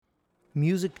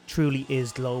Music truly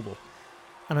is global,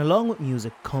 and along with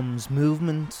music comes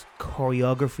movement,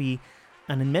 choreography,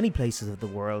 and in many places of the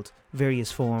world,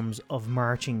 various forms of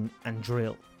marching and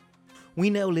drill. We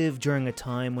now live during a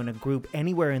time when a group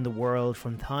anywhere in the world,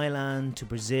 from Thailand to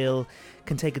Brazil,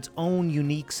 can take its own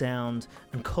unique sound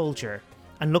and culture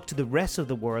and look to the rest of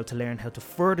the world to learn how to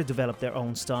further develop their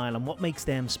own style and what makes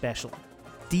them special.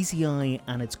 DCI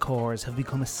and its cores have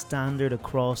become a standard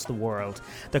across the world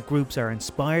that groups are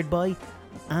inspired by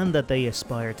and that they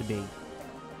aspire to be.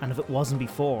 And if it wasn't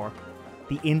before,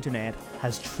 the internet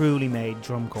has truly made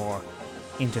drumcore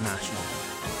international.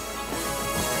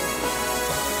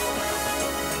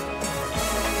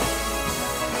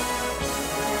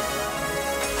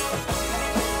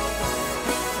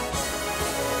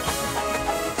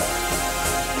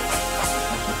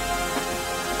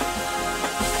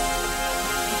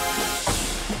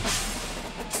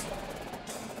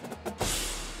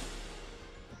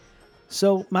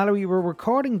 So, Mallory, we're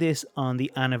recording this on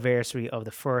the anniversary of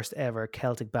the first ever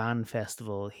Celtic Band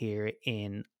Festival here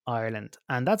in Ireland.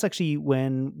 And that's actually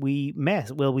when we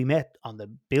met. Well, we met on the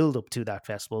build up to that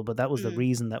festival, but that was the Mm,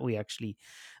 reason that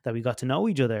we got to know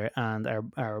each other and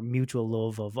our mutual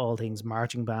love of all things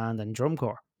marching band and drum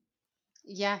corps.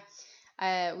 yeah,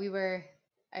 we were.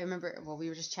 I remember. Well, we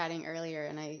were just chatting earlier,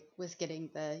 and I was getting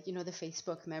the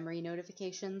Facebook memory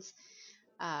notifications.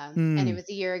 And it Hmm. was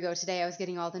a year ago today. I was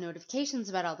getting all the notifications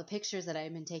about all the pictures that I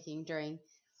had been taking during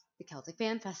the Celtic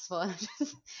Band Festival. And I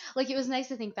just, like, it was nice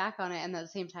to think back on it, and at the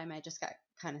same time, I just got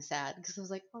kind of sad because I was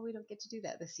like, oh, we don't get to do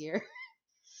that this year.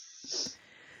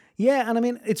 Yeah, and I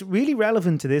mean it's really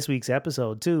relevant to this week's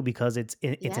episode too because it's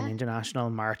an Yeah, international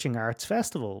marching arts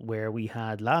festival where we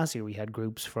had last year we had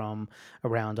groups from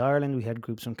around Ireland, we had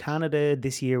groups from Canada.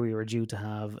 This year we were due to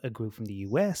have a group from the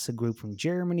US, a group from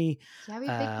Germany. yeah, we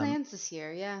have big Um, plans this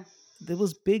year. Yeah, there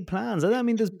was big plans, and I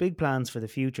mean there's big plans for the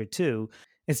future too.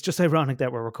 It's just ironic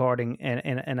that we're recording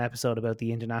an episode about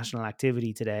the international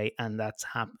activity today, and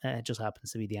it just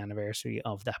happens to be the anniversary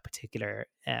of that particular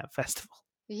festival.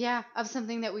 yeah, of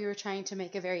something that we were trying to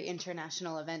make a very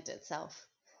international event itself.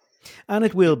 And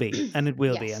it will be, and it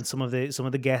will be, Yes. and some of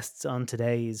the guests on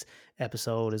today's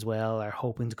episode as well are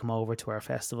hoping to come over to our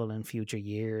festival in future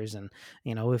years. And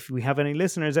if we have any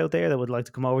listeners out there that would like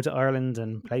to come over to Ireland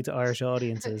and play to Irish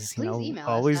audiences, Please email us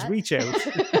always that. reach out.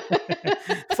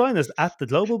 Find us at the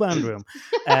Global Band Room.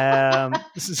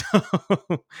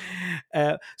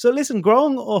 So listen,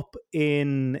 growing up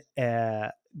in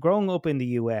the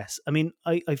US, I mean,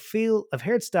 I feel I've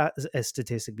heard a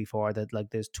statistic before that like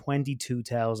there's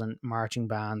 22,000 marching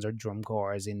bands or drum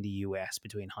corps in the US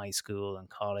between high school and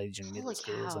college and middle Holy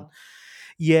schools. And cow.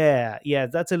 yeah,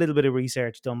 that's a little bit of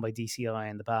research done by DCI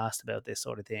in the past about this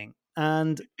sort of thing.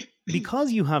 And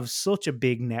because you have such a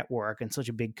big network and such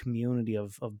a big community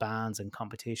of bands and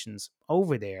competitions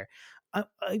over there,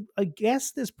 I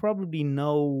guess there's probably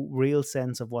no real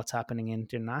sense of what's happening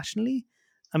internationally.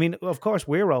 I mean, of course,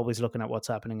 we're always looking at what's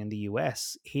happening in the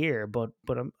US here, but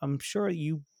I'm sure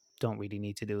you don't really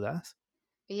need to do that.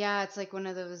 Yeah, it's like one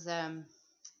of those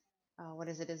oh, what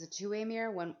is it? Is a two-way mirror,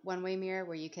 one-way mirror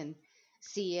where you can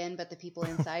see in but the people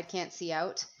inside can't see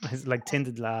out. It's like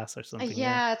tinted glass or something, yeah.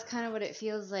 Yeah, it's kind of what it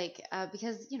feels like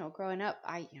because growing up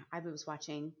I was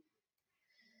watching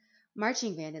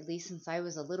marching band at least since I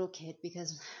was a little kid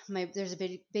because my there's a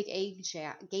big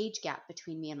gauge gap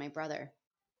between me and my brother.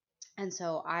 And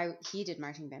so he did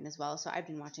marching band as well. So I've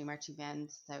been watching marching band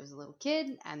since I was a little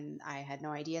kid, and I had no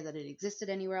idea that it existed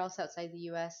anywhere else outside the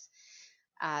U.S.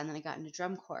 And then I got into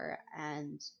drum corps,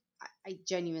 and I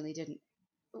genuinely didn't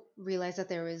realize that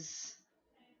there was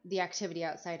the activity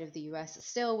outside of the U.S.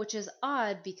 still, which is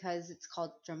odd because it's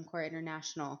called Drum Corps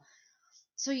International.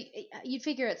 So you'd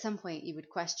figure at some point you would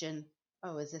question,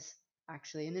 oh, is this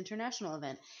actually an international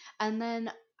event? And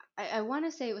then I want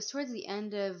to say it was towards the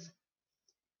end of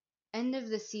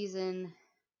the season,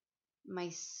 my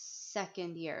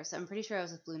second year. So I'm pretty sure I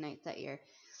was with Blue Knights that year.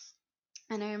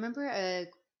 And I remember a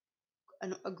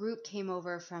group came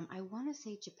over from, I want to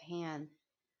say, Japan.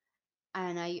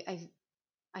 And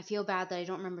I feel bad that I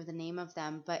don't remember the name of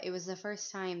them, but it was the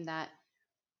first time that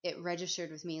it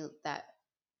registered with me that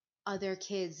other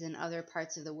kids in other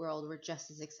parts of the world were just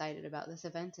as excited about this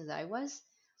event as I was.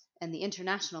 And the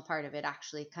international part of it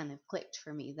actually kind of clicked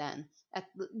for me then. At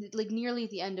like nearly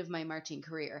the end of my marching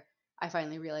career, I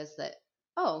finally realized that,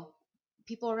 oh,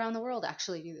 people around the world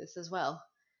actually do this as well.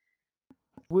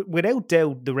 Without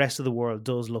doubt, the rest of the world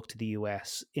does look to the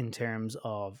US in terms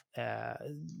of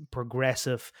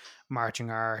progressive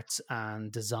marching arts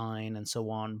and design and so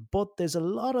on. But there's a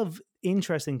lot of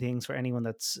interesting things for anyone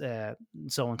that's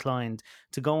so inclined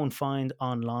to go and find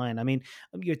online. I mean,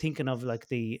 you're thinking of like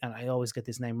and I always get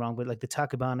this name wrong, but like the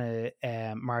Takabana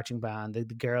marching band, the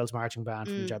girls marching band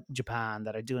from Mm. Japan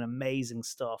that are doing amazing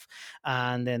stuff.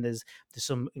 And then there's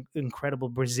some incredible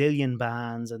Brazilian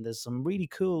bands, and there's some really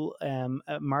cool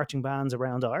marching bands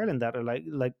around Ireland that are like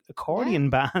Yeah.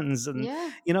 accordion bands, and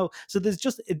Yeah. so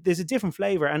there's a different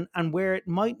flavor, and where it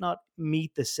might not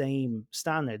meet the same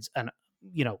standards, and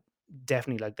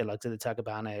definitely like the likes of the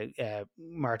Takabana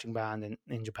marching band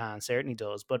in Japan certainly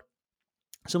does, but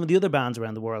some of the other bands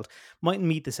around the world mightn't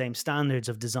meet the same standards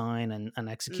of design and Mm.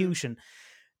 execution.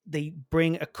 They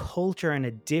bring a culture and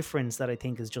a difference that I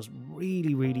think is just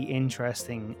really, really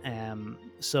interesting.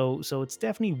 So it's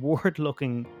definitely worth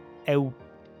looking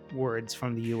outwards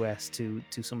from the US to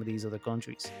some of these other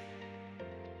countries.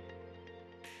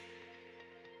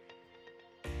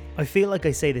 I feel like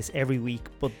I say this every week,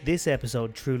 but this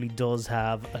episode truly does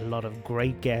have a lot of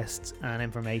great guests and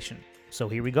information. So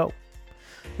here we go.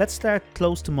 Let's start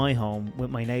close to my home with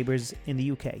my neighbours in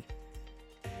the UK.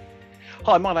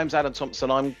 Hi, my name's Adam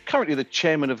Thompson. I'm currently the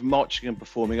chairman of Marching and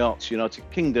Performing Arts United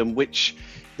Kingdom, which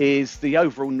is the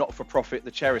overall not-for-profit,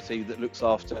 the charity that looks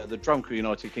after the Drum Corps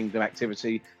United Kingdom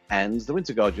activity and the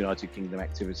Winter Guard United Kingdom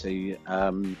activity.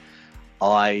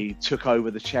 I took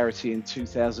over the charity in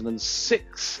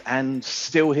 2006 and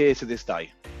still here to this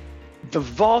day. The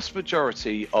vast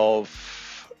majority of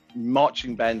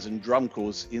marching bands and drum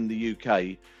corps in the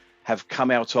UK have come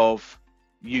out of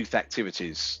youth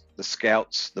activities, the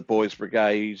Scouts, the Boys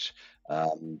Brigade,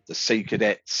 the Sea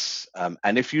Cadets.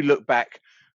 And if you look back,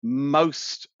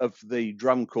 most of the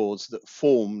drum corps that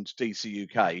formed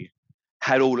DCUK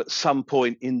had all at some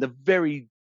point in the very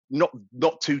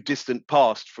not too distant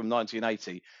past from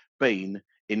 1980 been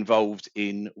involved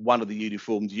in one of the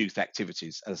uniformed youth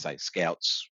activities, as I say,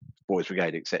 Scouts, Boys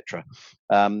Brigade, etc.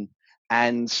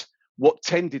 And what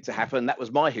tended to happen, that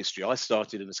was my history. I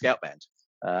started in a Scout band.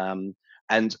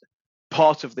 And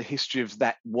part of the history of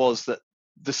that was that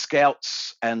the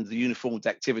Scouts and the uniformed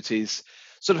activities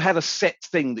sort of had a set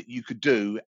thing that you could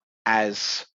do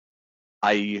as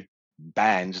a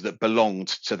band that belonged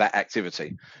to that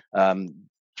activity.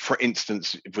 For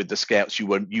instance, with the Scouts,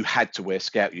 you had to wear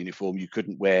Scout uniform. You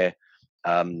couldn't wear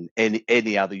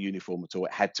any other uniform at all.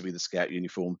 It had to be the Scout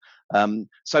uniform.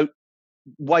 So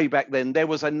way back then, there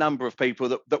was a number of people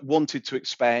that wanted to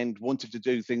expand, wanted to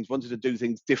do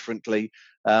things differently.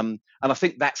 And I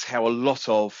think that's how a lot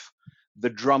of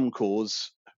the drum corps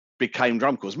became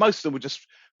drum corps. Most of them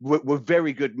were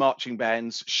very good marching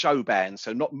bands, show bands,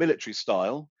 so not military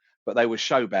style, but they were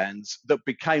show bands that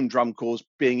became drum corps,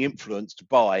 being influenced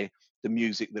by the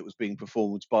music that was being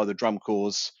performed by the drum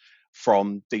corps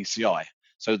from DCI.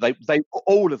 So they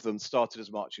all of them started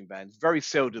as marching bands. Very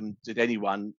seldom did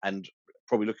anyone, and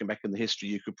probably looking back in the history,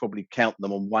 you could probably count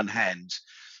them on one hand,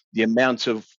 the amount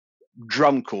of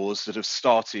drum corps that have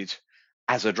started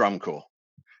as a drum corps.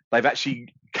 They've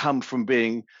actually come from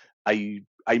being a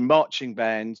marching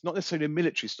band, not necessarily a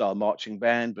military style marching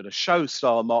band, but a show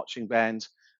style marching band,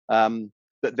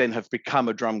 that then have become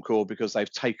a drum corps because they've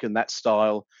taken that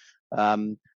style.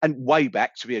 And way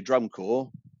back, to be a drum corps,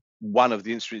 one of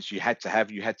the instruments you had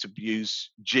to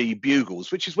use G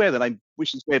bugles, which is where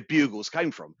bugles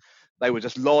came from. They were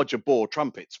just larger bore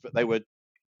trumpets, but they were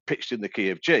pitched in the key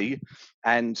of G.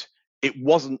 And it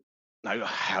wasn't, no,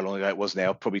 how long ago it was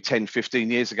now, probably 10,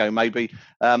 15 years ago, maybe.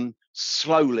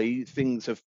 Slowly things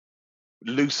have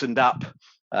loosened up.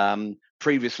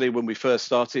 Previously, when we first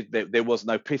started, there was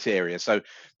no pit area. So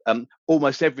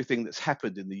almost everything that's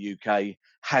happened in the UK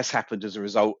has happened as a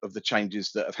result of the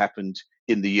changes that have happened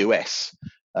in the US.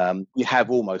 We have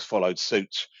almost followed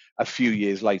suit a few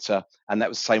years later, and that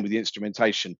was the same with the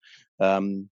instrumentation.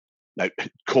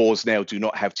 Corps now do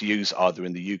not have to use, either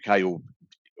in the UK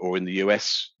or in the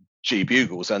US, G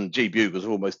bugles, and G bugles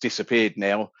have almost disappeared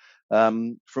now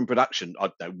from production.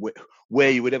 I don't know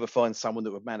where you would ever find someone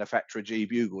that would manufacture a G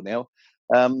bugle now.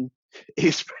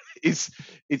 It's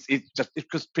just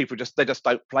because people just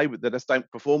don't play with, they just don't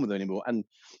perform with them anymore. And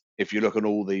if you look at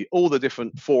all the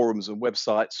different forums and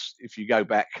websites, if you go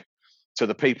back to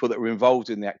the people that were involved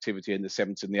in the activity in the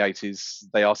 70s and the 80s,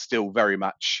 they are still very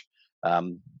much,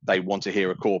 they want to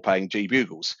hear a corps playing G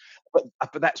bugles. But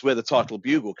that's where the title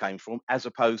bugle came from, as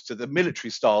opposed to the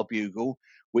military style bugle,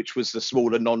 which was the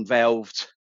smaller non-valved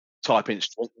type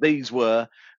instrument. These were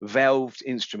valved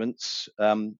instruments,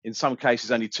 in some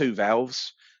cases only two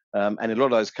valves, and in a lot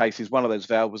of those cases, one of those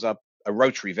valves was a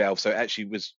rotary valve, so it actually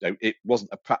was, it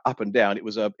wasn't up and down,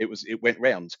 it went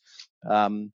round.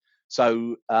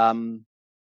 So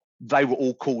they were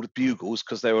all called bugles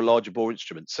because they were larger bore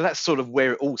instruments. So that's sort of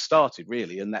where it all started,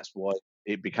 really, and that's why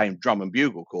it became Drum and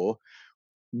Bugle Corps.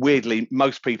 Weirdly,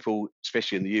 most people,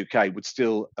 especially in the UK, would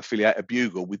still affiliate a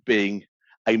bugle with being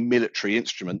a military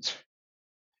instrument.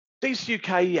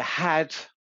 DCUK had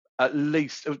at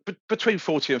least between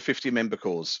 40 and 50 member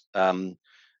corps. When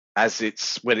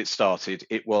it started,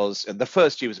 it was, and the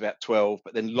first year was about 12,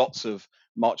 but then lots of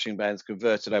marching bands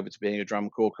converted over to being a drum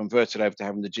corps, converted over to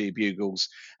having the G bugles,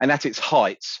 and at its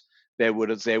height, there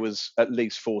was at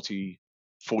least 40,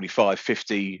 45,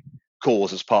 50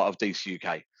 corps as part of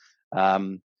DCUK.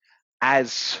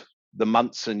 As the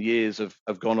months and years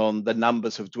have gone on, the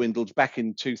numbers have dwindled. Back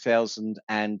in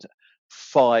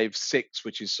 2005-6,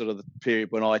 which is sort of the period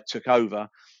when I took over,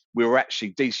 we were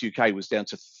actually, DCUK was down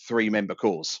to 3 member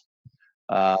corps.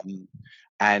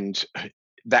 And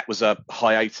that was a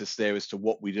hiatus there as to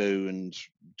what we do and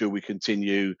do we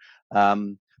continue.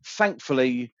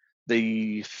 Thankfully,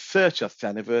 the 30th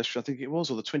anniversary, I think it was,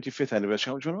 or the 25th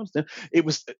anniversary, which one was it?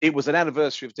 It was an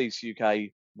anniversary of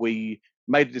DCUK. We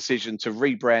made a decision to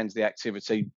rebrand the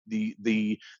activity.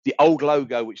 The old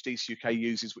logo which DCUK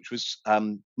uses, which was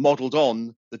modelled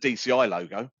on the DCI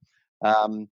logo,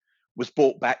 was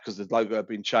bought back because the logo had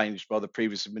been changed by the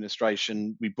previous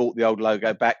administration. We bought the old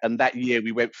logo back, and that year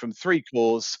we went from 3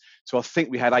 corps to, I think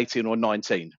we had 18 or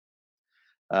 19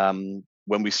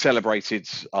 when we celebrated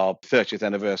our 30th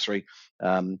anniversary,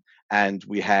 and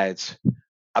we had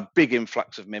a big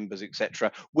influx of members, etc.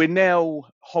 We're now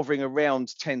hovering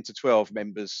around 10 to 12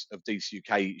 members of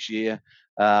DCUK each year,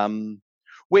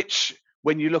 which,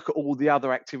 when you look at all the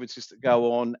other activities that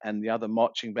go on and the other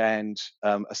marching band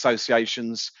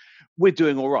associations, we're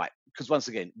doing all right. Because once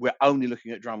again, we're only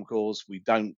looking at drum corps. We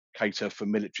don't cater for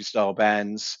military style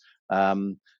bands.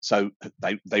 So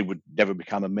they would never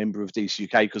become a member of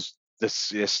DCUK because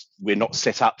we're not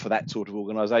set up for that sort of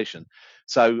organisation.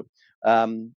 So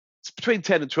it's between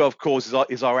 10 and 12 corps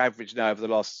is our average now over the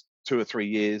last 2 or 3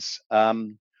 years,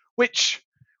 which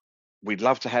we'd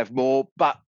love to have more,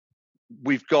 but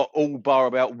we've got all bar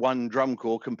about 1 drum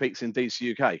corps competes in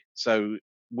DCUK. So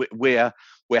we're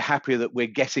happy that we're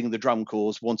getting the drum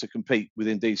corps want to compete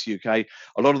within DCUK.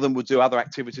 A lot of them will do other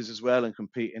activities as well and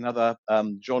compete in other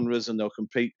genres, and they'll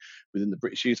compete within the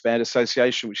British Youth Band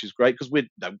Association, which is great because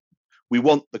we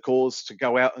want the corps to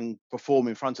go out and perform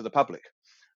in front of the public.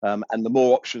 And the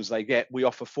more options they get, we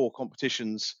offer 4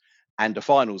 competitions and a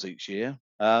finals each year.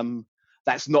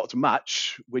 That's not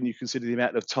much when you consider the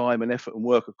amount of time and effort and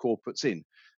work a corps puts in.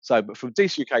 So, but from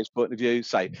DCUK's point of view,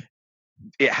 say,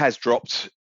 it has dropped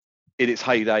in its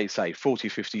heyday, say 40,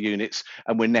 50 units,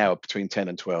 and we're now between 10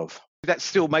 and 12. That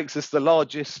still makes us the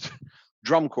largest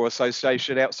drum corps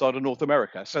association outside of North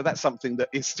America. So that's something that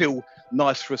is still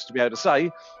nice for us to be able to say,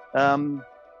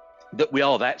 that we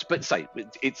are that. But say,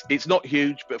 it's not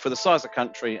huge, but for the size of the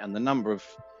country and the number of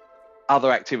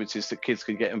other activities that kids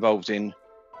can get involved in,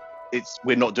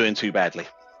 we're not doing too badly.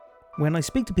 When I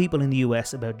speak to people in the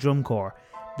US about drum corps,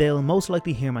 they'll most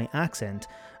likely hear my accent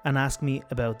and ask me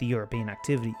about the European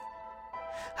activity.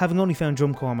 Having only found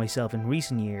drum corps myself in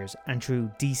recent years and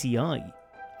through DCI,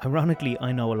 ironically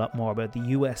I know a lot more about the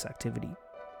US activity.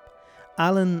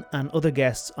 Alan and other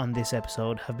guests on this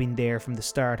episode have been there from the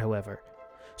start, however,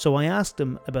 so I asked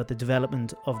them about the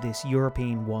development of this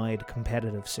European-wide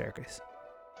competitive circuit.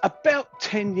 About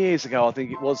 10 years ago, I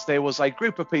think it was, there was a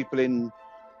group of people in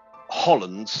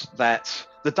Holland that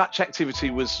the Dutch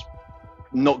activity was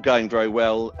not going very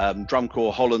well. Drum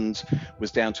Corps Holland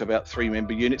was down to about 3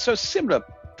 member units. So a similar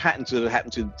pattern to that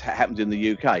happened in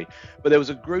the UK. But there was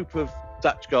a group of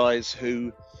Dutch guys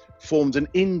who formed an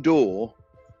indoor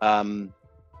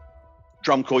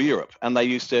Drum Corps Europe, and they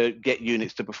used to get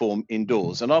units to perform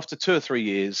indoors. And after 2 or 3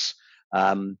 years,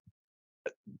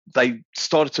 they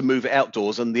started to move it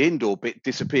outdoors, and the indoor bit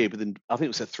disappeared within, I think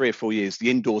it was 3 or 4 years.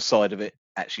 The indoor side of it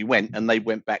actually went, and they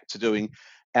went back to doing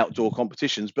outdoor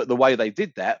competitions. But the way they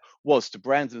did that was to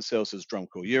brand themselves as Drum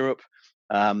Corps Europe,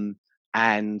 and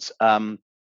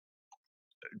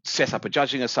set up a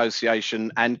judging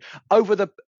association. And over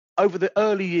the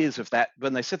early years of that,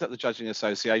 when they set up the judging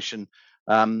association,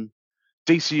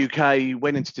 DCUK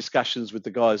went into discussions with the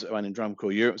guys that are running Drum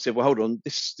Corps Europe and said, well, hold on,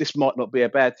 this might not be a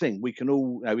bad thing. We can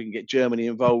all, we can get Germany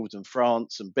involved and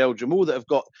France and Belgium, all that have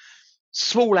got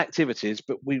small activities,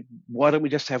 but why don't we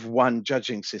just have one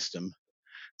judging system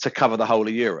to cover the whole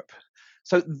of Europe?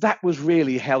 So that was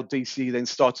really how DC then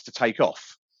started to take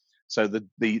off. So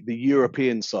the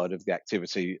European side of the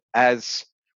activity, as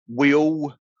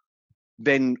all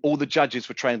the judges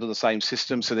were trained on the same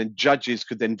system, so then judges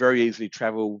could then very easily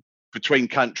travel between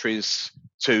countries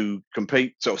to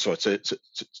compete,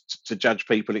 to judge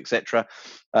people, etc.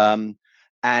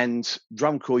 And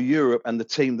Drum Corps Europe and the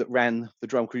team that ran the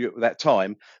Drum Corps Europe at that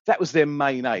time, that was their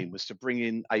main aim, was to bring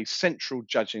in a central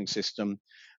judging system.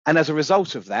 And as a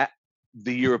result of that,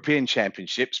 the European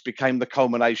Championships became the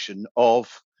culmination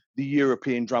of the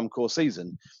European Drum Corps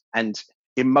season. And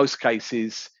in most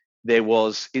cases, there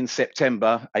was in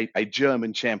September a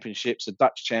German Championships, a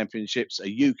Dutch Championships,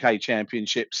 a UK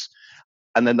Championships,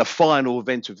 and then the final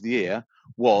event of the year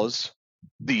was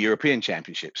the European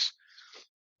Championships.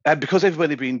 And because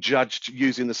everybody had been judged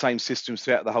using the same systems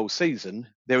throughout the whole season,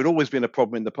 there had always been a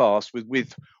problem in the past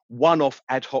with one-off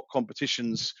ad hoc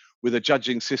competitions with a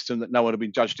judging system that no one had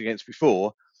been judged against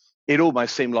before. It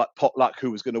almost seemed like potluck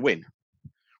who was going to win.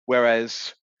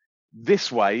 Whereas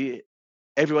this way,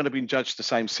 everyone had been judged the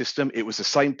same system. It was the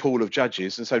same pool of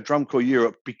judges. And so Drum Corps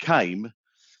Europe became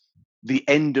the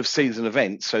end of season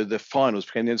event. So the finals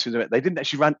became the end of season event. They didn't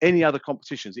actually run any other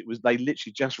competitions. They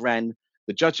literally just ran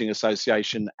the Judging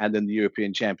Association and then the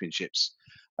European Championships.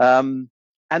 And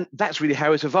that's really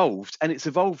how it evolved. And it's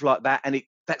evolved like that. And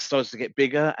that started to get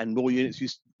bigger and more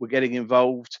units were getting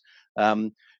involved.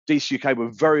 DCUK were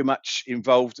very much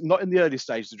involved, not in the early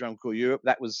stages of Drum Corps Europe.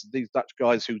 That was these Dutch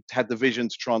guys who had the vision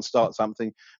to try and start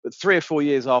something. But 3 or 4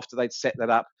 years after they'd set that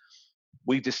up,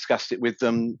 we discussed it with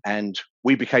them and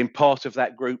we became part of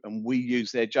that group and we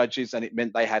used their judges, and it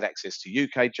meant they had access to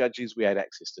UK judges. We had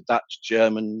access to Dutch,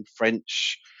 German,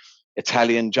 French,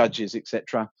 Italian judges,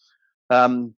 etc.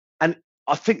 And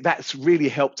I think that's really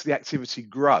helped the activity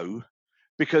grow,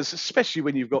 because especially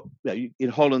when you've got, in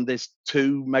Holland, there's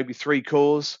 2, maybe 3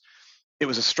 corps. It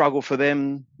was a struggle for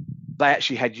them. They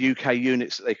actually had UK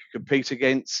units that they could compete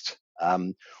against.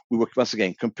 We were, once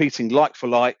again, competing like for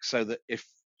like, so that if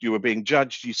you were being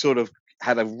judged, you sort of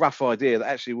had a rough idea that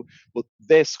actually, well,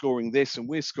 they're scoring this and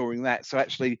we're scoring that. So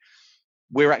actually,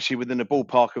 we're actually within a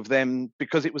ballpark of them,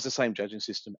 because it was the same judging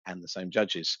system and the same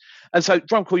judges. And so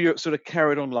Drum Corps Europe sort of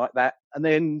carried on like that. And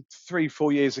then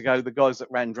 3-4 years ago, the guys that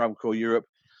ran Drum Corps Europe,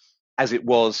 as it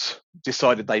was,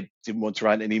 decided they didn't want to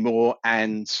run anymore.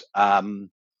 And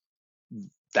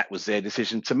that was their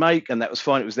decision to make, and that was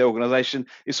fine. It was their organisation.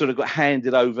 It sort of got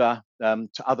handed over to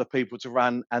other people to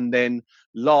run. And then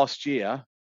last year,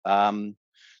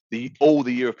 all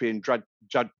the European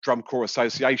Drum Corps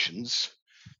associations,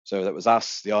 so that was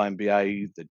us, the IMBA,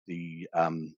 the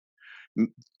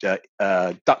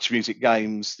Dutch Music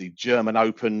Games, the German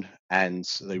Open, and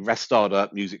the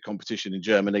Rastada music competition in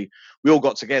Germany, we all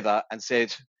got together and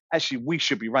said, actually, we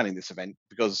should be running this event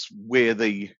because we're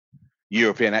the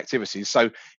European activities.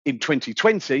 So in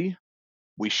 2020,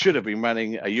 we should have been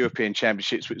running a European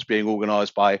Championships, which is being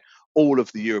organised by all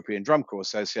of the European Drum Corps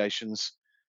associations.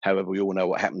 However, we all know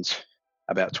what happened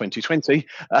about 2020.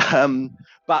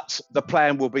 But the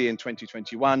plan will be in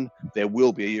 2021, there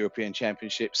will be a European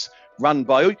Championships run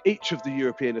by each of the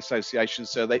European associations.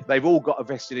 So they've all got a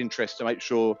vested interest to make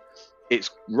sure it's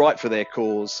right for their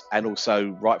cause and also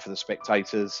right for the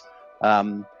spectators.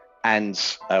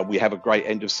 And we have a great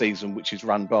end of season, which is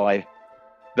run by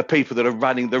the people that are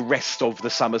running the rest of the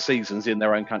summer seasons in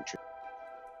their own country.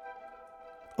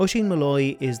 Oisin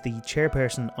Malloy is the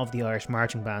chairperson of the Irish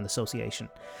Marching Band Association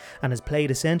and has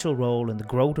played a central role in the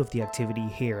growth of the activity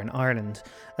here in Ireland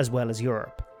as well as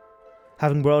Europe.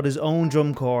 Having brought his own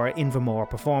drum corps Invermore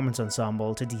Performance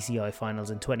Ensemble to DCI finals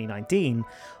in 2019,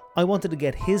 I wanted to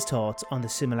get his thoughts on the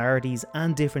similarities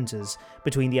and differences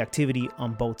between the activity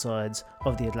on both sides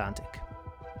of the Atlantic.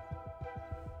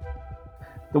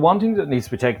 The one thing that needs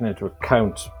to be taken into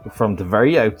account from the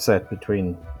very outset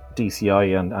between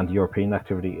DCI and European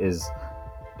activity is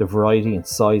the variety in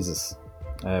sizes.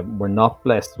 We're not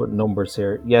blessed with numbers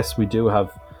here. Yes, we do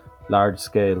have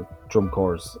large-scale drum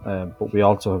corps, but we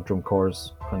also have drum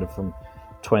corps kind of from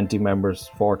 20 members,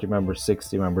 40 members,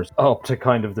 60 members, up to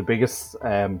kind of the biggest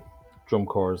drum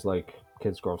corps like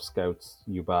Kidsgrove Scouts,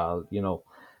 UBAL,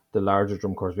 the larger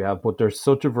drum corps we have. But there's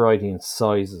such a variety in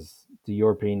sizes. The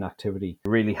European activity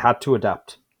really had to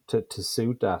adapt to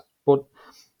suit that. But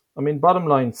I mean, bottom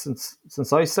line, since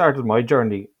I started my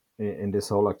journey in this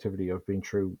whole activity, I've been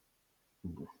through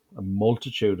a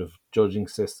multitude of judging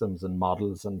systems and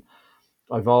models, and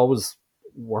I've always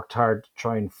worked hard to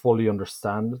try and fully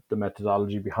understand the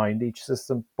methodology behind each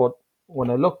system. But when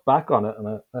I look back on it and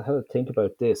I had to think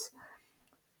about this,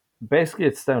 basically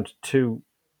it's down to 2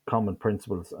 common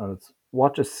principles, and it's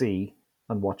what you see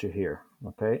and what you hear,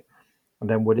 okay? And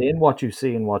then within what you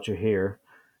see and what you hear,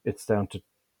 it's down to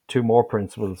 2 more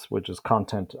principles, which is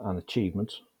content and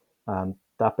achievement. And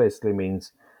that basically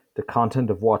means the content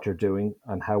of what you're doing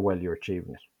and how well you're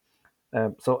achieving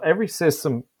it. So every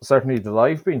system, certainly that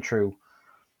I've been through,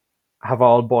 have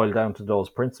all boiled down to those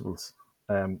principles.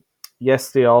 Um,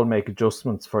 yes, they all make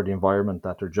adjustments for the environment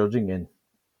that they're judging in,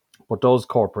 but those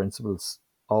core principles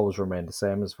always remain the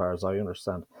same as far as I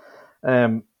understand.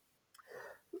 Um,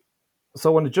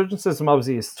 so when the judging system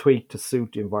obviously is tweaked to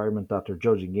suit the environment that they're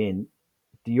judging in,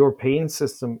 the European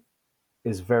system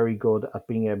is very good at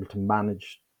being able to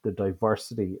manage the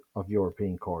diversity of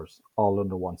European cores all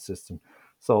under one system.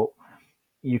 So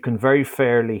you can very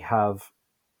fairly have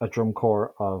a drum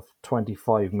corps of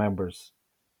 25 members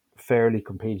fairly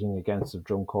competing against a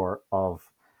drum corps of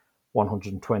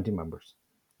 120 members.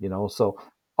 So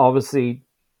obviously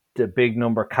the big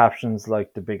number captions,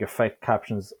 like the big effect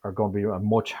captions, are going to be a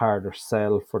much harder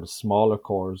sell for the smaller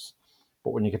cores.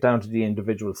 But when you get down to the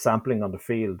individual sampling on the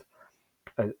field,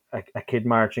 a kid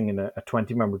marching in a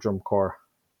 20 member drum corps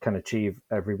can achieve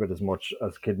every bit as much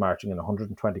as a kid marching in a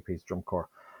 120 piece drum corps.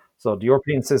 So the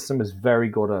European system is very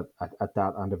good at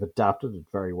that, and they've adapted it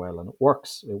very well, and it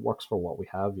works. It works for what we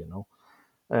have.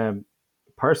 Um,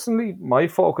 Personally, my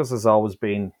focus has always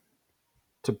been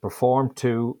to perform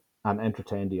to and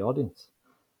entertain the audience.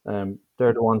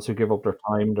 They're the ones who give up their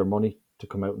time, their money to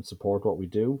come out and support what we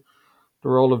do. The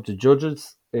role of the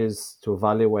judges is to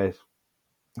evaluate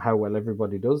how well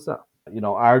everybody does that.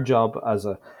 Our job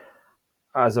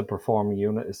as a performing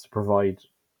unit is to provide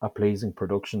a pleasing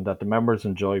production that the members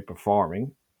enjoy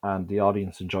performing and the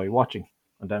audience enjoy watching.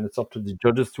 And then it's up to the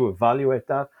judges to evaluate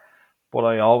that. But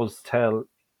I always tell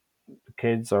the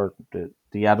kids or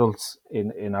the adults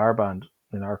in our band,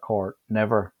 in our corps,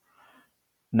 never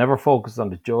focus on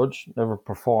the judge, never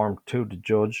perform to the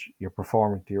judge. You're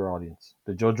performing to your audience.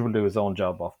 The judge will do his own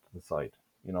job off to the side,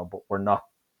 but we're not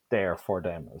there for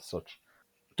them as such.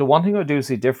 The one thing I do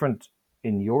see different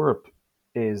in Europe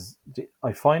is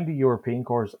I find the European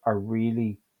corps are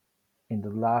really, in the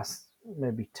last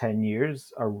maybe 10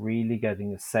 years, are really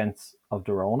getting a sense of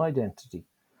their own identity.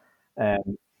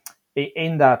 Um,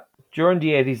 in that during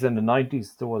the 80s and the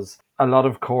 90s, there was a lot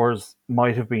of corps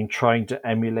might have been trying to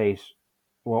emulate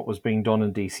what was being done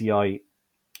in DCI,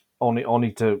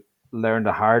 only to learn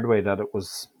the hard way that it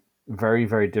was very,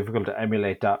 very difficult to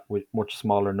emulate that with much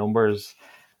smaller numbers,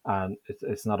 and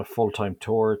it's not a full-time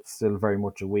tour. It's still very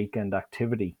much a weekend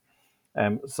activity.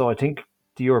 So I think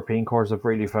the European corps have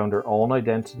really found their own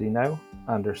identity now,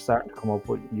 and they're starting to come up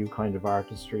with new kind of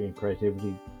artistry and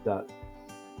creativity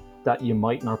that you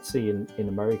might not see in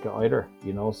America either.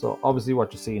 So obviously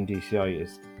what you see in DCI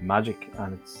is magic,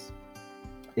 and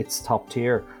it's top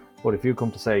tier. But if you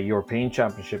come to, say, European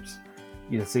Championships,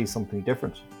 you'll see something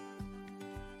different.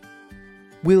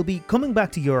 We'll be coming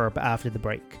back to Europe after the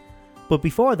break. But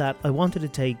before that, I wanted to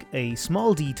take a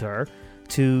small detour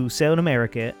to South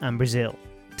America and Brazil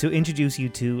to introduce you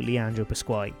to Leandro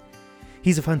Pasquale.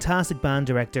 He's a fantastic band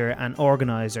director and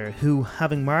organiser who,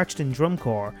 having marched in drum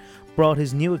corps, brought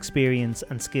his new experience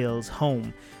and skills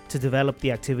home to develop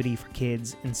the activity for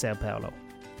kids in Sao Paulo.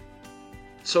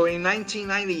 So in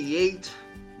 1998,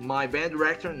 my band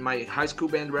director, my high school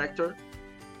band director,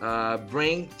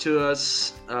 bring to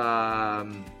us a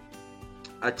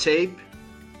tape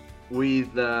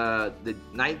with the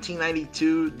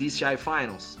 1992 DCI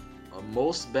finals.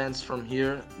 Most bands from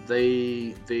here,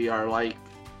 they are like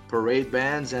parade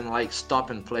bands and like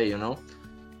stop and play. Right.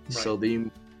 So they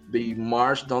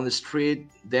march down the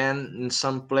street, then in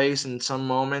some place, in some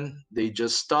moment, they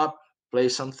just stop, play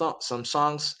some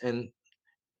songs, and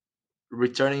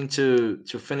returning to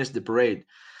finish the parade.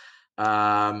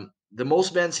 The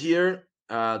most bands here,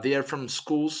 they are from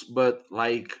schools, but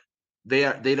like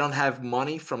they don't have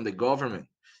money from the government,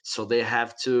 so they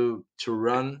have to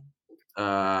run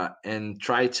and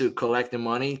try to collect the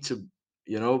money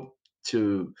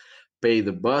to pay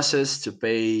the buses, to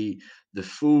pay the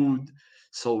food.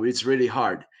 So it's really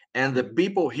hard, and the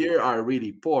people here are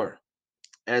really poor,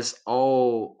 as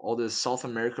all the South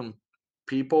American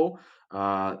people.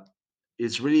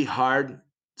 It's really hard.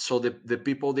 So the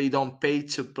people, they don't pay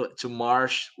to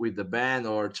march with the band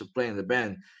or to play in the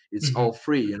band. It's all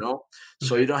free.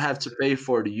 So you don't have to pay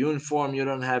for the uniform, you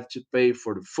don't have to pay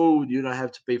for the food, you don't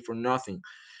have to pay for nothing.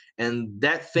 And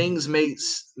that things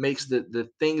makes the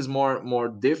things more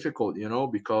difficult,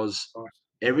 because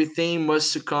everything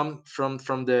must come from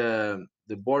the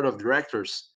board of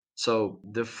directors. So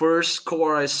the first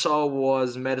corps I saw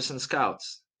was Medicine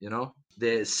Scouts.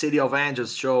 The City of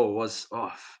Angels show was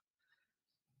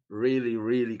really,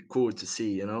 really cool to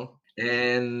see.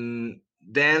 And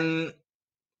then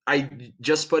I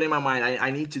just put in my mind, I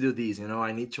need to do these.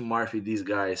 I need to march with these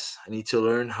guys. I need to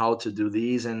learn how to do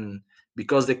these, and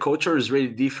because the culture is really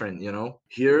different.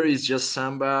 Here is just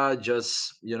samba,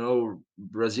 just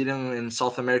Brazilian and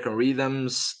South American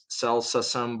rhythms, salsa,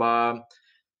 samba,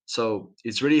 So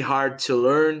it's really hard to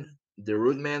learn the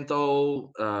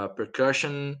rudimental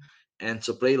percussion and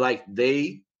to play like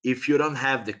they if you don't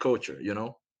have the culture, you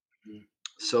know.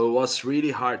 So it was really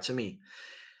hard to me.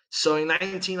 So in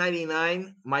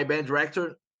 1999, my band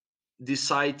director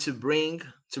decided to bring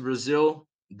to Brazil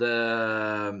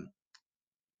the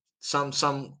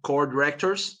some core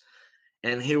directors,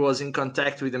 and he was in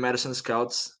contact with the Madison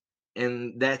Scouts.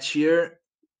 And that year,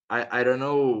 I don't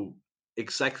know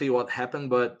exactly what happened,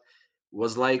 but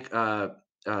was like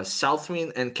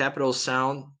Southwind and Capital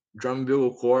Sound Drum and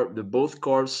Bugle Corps. The both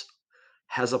corps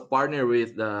has a partner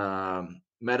with the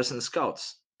Madison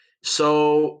Scouts.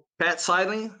 So Pat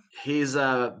Sidling, he's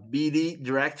a BD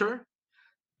director.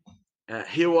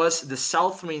 He was the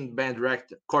Southwind band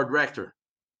director, core director,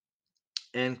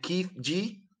 and Keith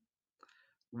G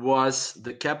was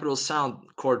the Capital Sound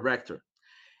core director,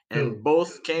 and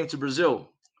both came to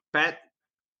Brazil. Pat,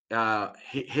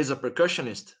 he's a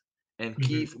percussionist, and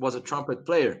Keith was a trumpet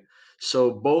player.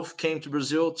 So both came to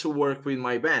Brazil to work with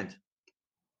my band,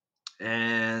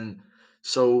 and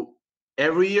so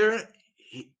every year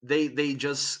they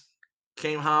just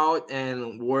came out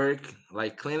and work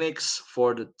like clinics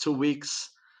for the 2 weeks.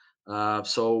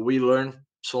 So we learned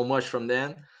so much from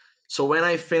them. So when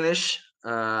I finished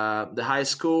the high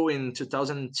school in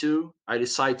 2002, I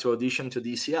decided to audition to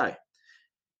DCI.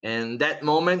 And that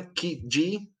moment, Keith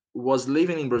G was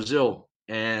living in Brazil.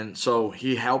 And so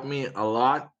he helped me a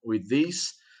lot with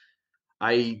this.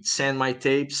 I sent my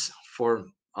tapes for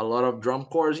a lot of drum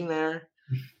corps in there.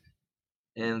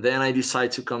 And then I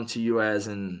decided to come to US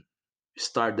and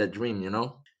start that dream, you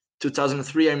know.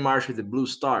 2003, I marched with the Blue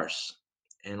Stars,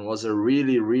 and was a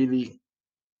really, really,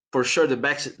 for sure, the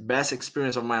best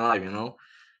experience of my life, you know,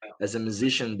 as a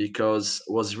musician, because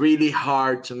it was really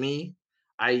hard to me.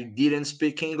 I didn't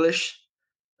speak English.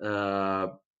 Uh,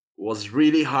 was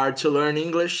really hard to learn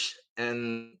English,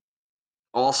 and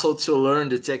also to learn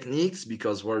the techniques,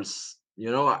 because was,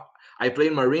 you know, I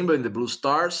played marimba in the Blue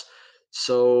Stars,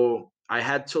 so I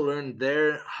had to learn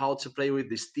there how to play with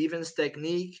the Stevens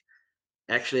technique.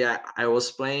 Actually, I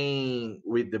was playing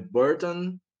with the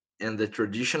Burton and the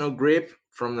traditional grip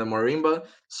from the marimba,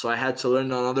 so I had to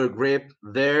learn another grip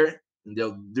there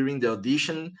during the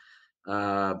audition.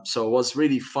 So it was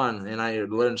really fun, and I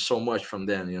learned so much from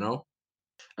them. You know,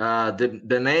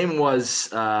 the name was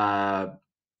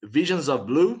Visions of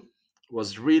Blue.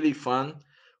 Was really fun.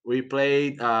 We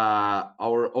played.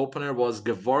 Our opener was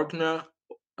Gevorkna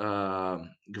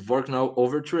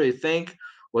Overture, I think,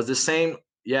 was the same.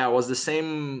 Yeah, was the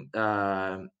same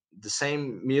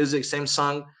music, same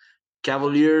song.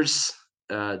 Cavaliers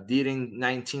did in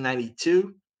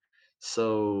 1992,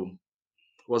 so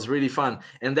was really fun.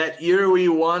 And that year we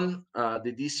won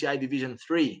the DCI Division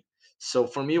 3. So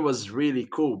for me it was really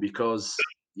cool, because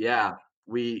yeah,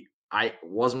 I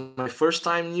was my first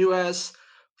time in US,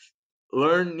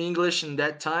 learn English in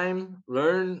that time,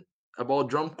 learn about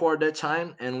drum corps that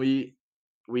time, and we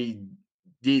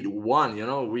did one. You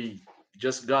know, we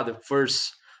just got the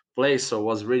first place, so it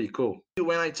was really cool.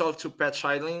 When I talked to Pat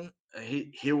Scheidling,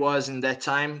 he was in that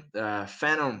time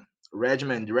Phantom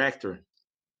Regiment director,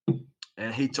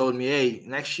 and he told me, "Hey,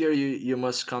 next year you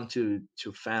must come to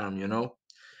Phantom," you know.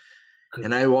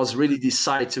 And I was really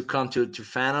decided to come to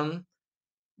Phantom,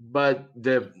 but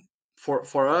the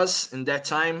for us in that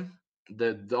time,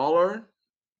 the dollar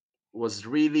was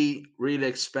really really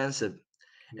expensive,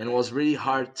 and it was really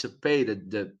hard to pay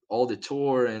the all the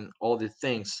tour and all the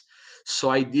things. So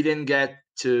I didn't get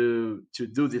to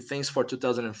do the things for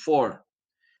 2004.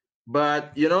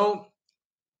 But you know,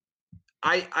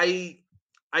 I I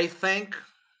I think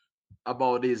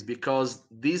about this, because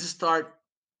this start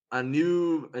a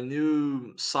new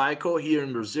cycle here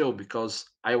in Brazil, because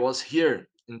I was here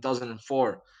in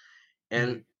 2004,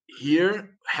 and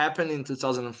here happened in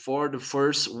 2004 the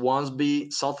first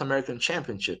WANSB South American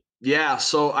Championship. Yeah,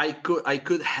 so I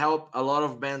could help a lot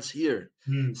of bands here,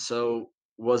 so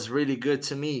was really good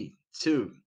to me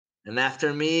too. And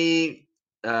after me,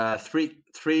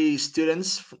 three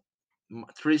students,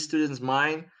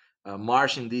 mine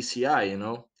march in DCI, you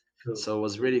know. So it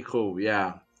was really cool.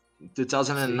 Yeah,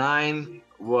 2009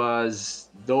 was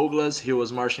Douglas. He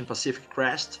was marching Pacific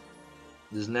Crest,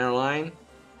 the snare line.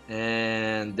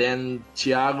 And then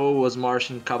Thiago was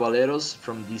marching Caballeros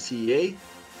from DCEA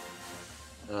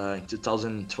in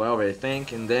 2012, I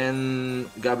think. And then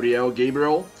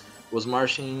Gabriel was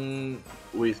marching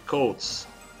with Colts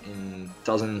in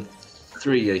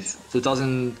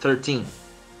 2013.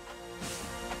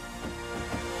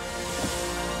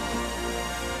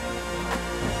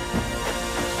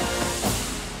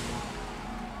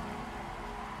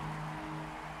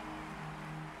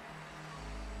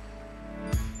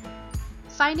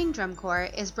 Finding Drum Corps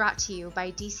is brought to you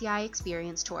by DCI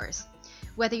Experience Tours.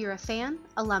 Whether you're a fan,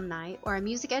 alumni, or a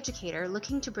music educator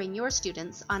looking to bring your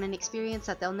students on an experience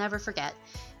that they'll never forget,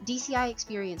 DCI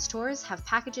Experience Tours have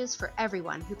packages for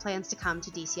everyone who plans to come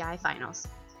to DCI Finals.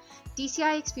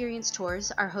 DCI Experience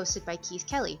Tours are hosted by Keith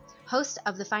Kelly, host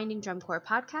of the Finding Drum Corps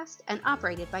podcast and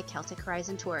operated by Celtic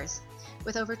Horizon Tours.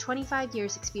 With over 25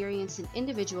 years' experience in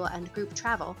individual and group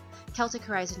travel, Celtic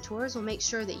Horizon Tours will make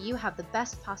sure that you have the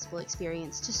best possible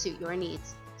experience to suit your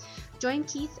needs. Join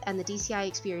Keith and the DCI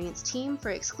Experience team for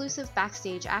exclusive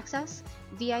backstage access,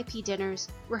 VIP dinners,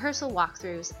 rehearsal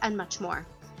walkthroughs, and much more.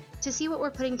 To see what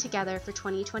we're putting together for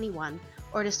 2021,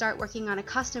 or to start working on a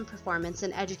custom performance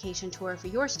and education tour for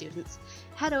your students,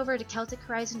 head over to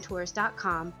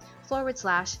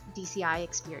CelticHorizonTours.com/DCI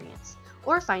Experience,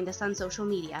 or find us on social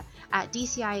media at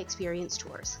DCI Experience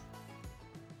Tours.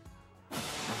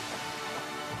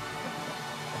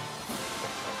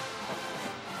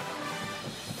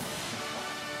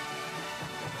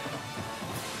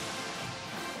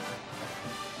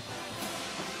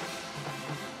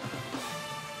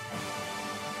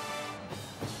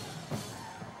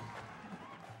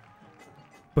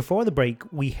 Before the break,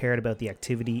 we heard about the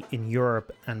activity in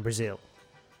Europe and Brazil.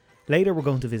 Later, we're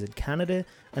going to visit Canada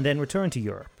and then return to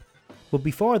Europe. But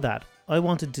before that, I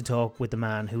wanted to talk with the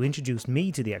man who introduced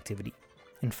me to the activity.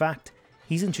 In fact,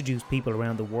 he's introduced people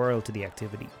around the world to the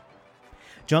activity.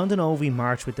 John Donovi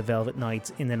marched with the Velvet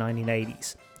Knights in the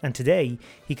 1980s, and today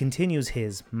he continues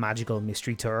his magical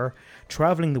mystery tour,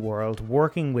 travelling the world,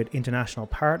 working with international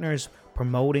partners,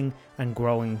 promoting and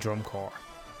growing drum corps.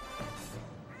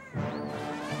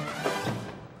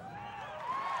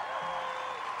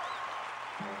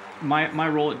 My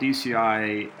role at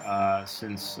DCI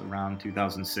since around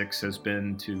 2006 has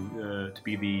been to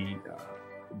be the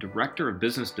director of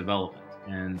business development,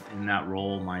 and in that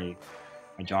role, my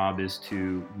job is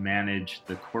to manage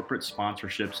the corporate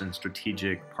sponsorships and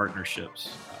strategic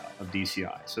partnerships of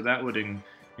DCI. So that would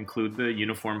include the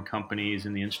uniform companies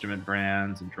and the instrument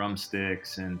brands and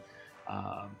drumsticks and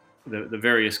the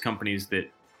various companies that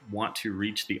want to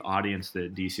reach the audience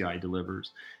that DCI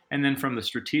delivers. And then from the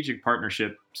strategic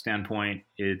partnership standpoint,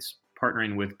 it's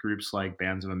partnering with groups like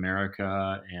Bands of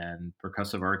America and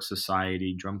Percussive Arts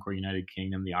Society, Drum Corps United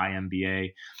Kingdom, the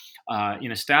IMBA,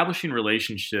 in establishing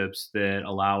relationships that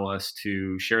allow us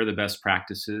to share the best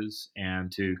practices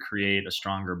and to create a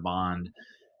stronger bond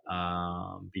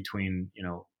between,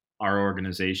 our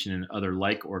organization and other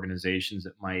like organizations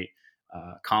that might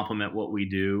complement what we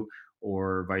do,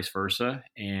 or vice versa.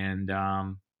 And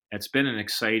it's been an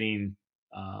exciting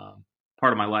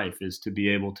part of my life, is to be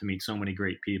able to meet so many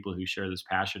great people who share this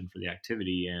passion for the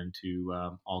activity and to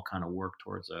all kind of work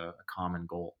towards a common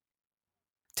goal.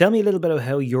 Tell me a little bit about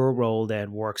how your role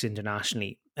then works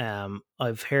internationally.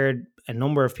 I've heard a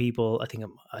number of people, I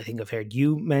think I've heard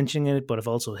you mentioning it, but I've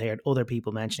also heard other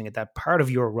people mentioning it, that part of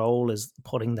your role is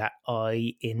putting that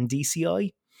eye in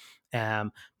DCI.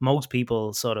 Most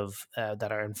people sort of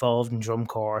that are involved in drum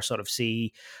corps sort of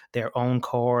see their own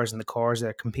corps and the corps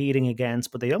they're competing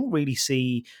against, but they don't really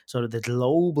see sort of the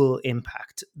global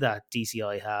impact that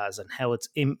DCI has and how it's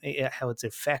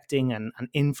affecting and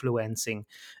influencing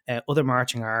other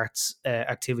marching arts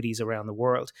activities around the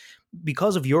world.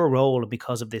 Because of your role and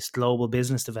because of this global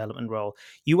business development role,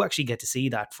 you actually get to see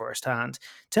that firsthand.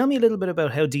 Tell me a little bit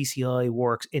about how DCI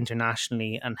works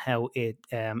internationally and how it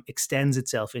extends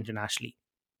itself internationally.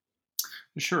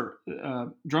 Sure.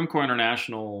 Drum Corps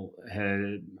International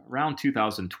had, around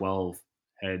 2012,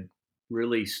 had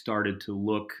really started to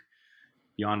look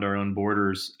beyond our own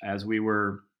borders, as we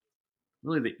were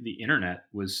really the internet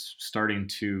was starting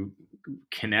to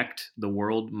connect the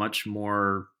world much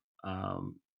more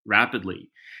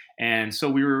rapidly. And so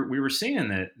we were seeing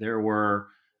that there were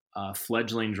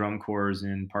fledgling drum corps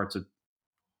in parts of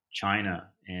China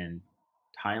and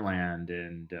Thailand,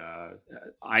 and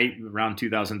around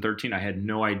 2013, I had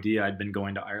no idea. I'd been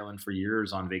going to Ireland for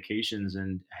years on vacations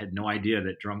and had no idea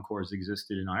that drum corps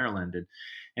existed in Ireland.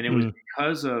 And it was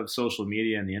because of social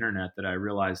media and the internet that I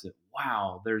realized that,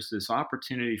 wow, there's this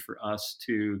opportunity for us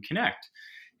to connect.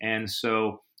 And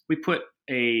so we put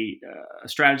a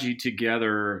strategy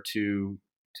together to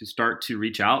start to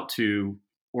reach out to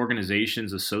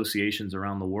organizations, associations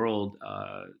around the world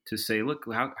to say, look,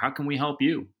 how can we help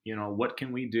you? What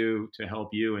can we do to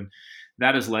help you? And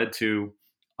that has led to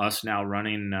us now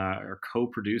running or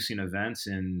co-producing events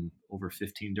in over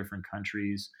 15 different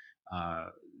countries.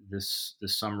 This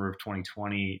summer of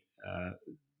 2020,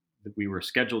 we were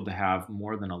scheduled to have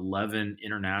more than 11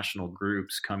 international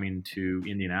groups coming to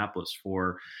Indianapolis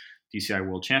for DCI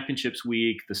World Championships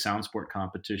Week, the Sound Sport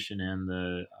competition, and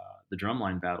the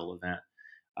Drumline Battle event.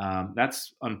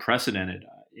 That's unprecedented.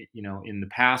 In the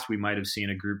past, we might have seen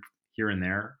a group here and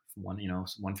there,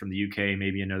 one from the UK,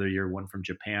 maybe another year, one from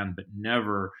Japan, but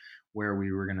never where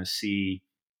we were going to see,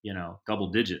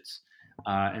 double digits.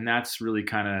 And that's really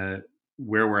kind of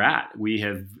where we're at. We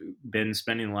have been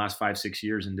spending the last 5-6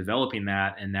 years in developing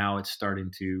that, and now it's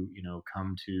starting to,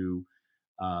 come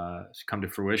to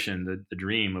fruition. The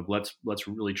dream of let's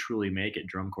really truly make it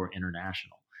Drum Corps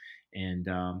International, and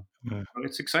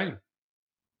it's exciting.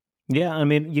 Yeah, I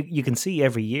mean, you can see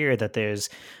every year that there's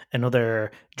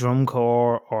another drum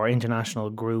corps or international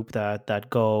group that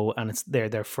go, and it's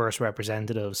their first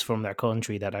representatives from their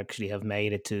country that actually have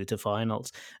made it to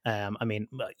finals. I mean,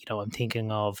 I'm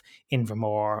thinking of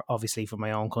Invermore, obviously from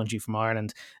my own country, from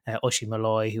Ireland, Ushi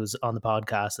Malloy, who's on the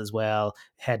podcast as well,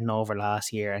 heading over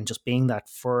last year and just being that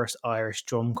first Irish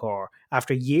drum corps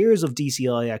after years of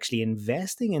DCI actually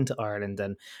investing into Ireland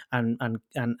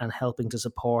and helping to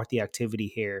support the activity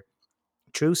here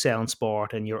through Sound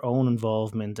Sport and your own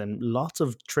involvement and lots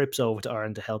of trips over to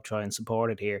Ireland to help try and support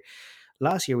it here.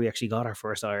 Last year, we actually got our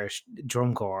first Irish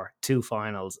drum corps to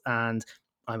finals. And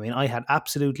I mean, I had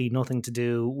absolutely nothing to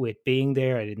do with being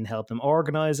there. I didn't help them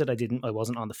organize it. I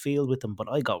wasn't on the field with them,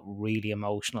 but I got really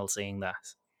emotional seeing that.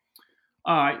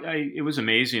 It was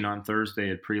amazing on Thursday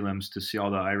at prelims to see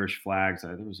all the Irish flags.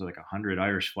 There was like 100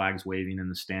 Irish flags waving in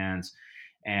the stands.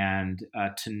 And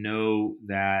to know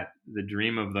that the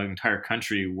dream of the entire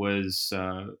country was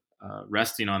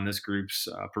resting on this group's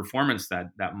performance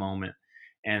that moment,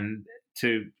 and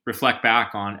to reflect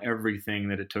back on everything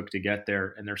that it took to get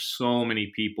there. And there's so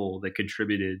many people that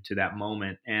contributed to that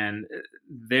moment, and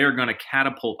they're going to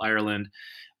catapult Ireland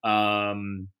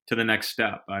to the next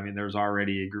step. I mean, there's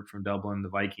already a group from Dublin. The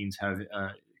Vikings have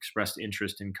expressed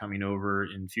interest in coming over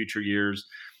in future years.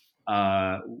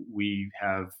 We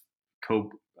have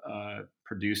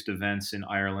co-produced events in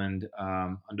Ireland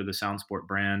under the Sound Sport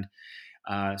brand.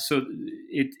 So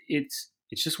it's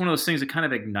just one of those things that kind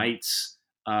of ignites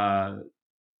a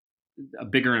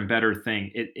bigger and better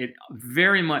thing. It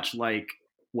very much like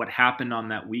what happened on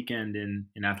that weekend in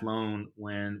Athlone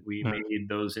when we made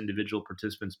those individual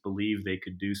participants believe they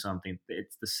could do something.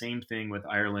 It's the same thing with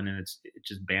Ireland, and it's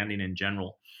just banding in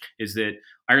general, is that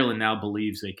Ireland now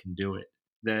believes they can do it.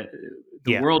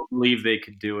 The world believed they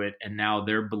could do it, and now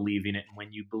they're believing it. And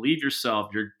when you believe yourself,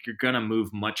 you're going to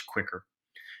move much quicker,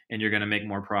 and you're going to make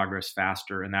more progress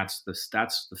faster. And that's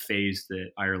the phase that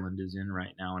Ireland is in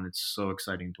right now, and it's so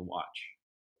exciting to watch.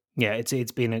 Yeah,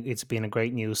 it's been a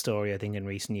great news story. I think in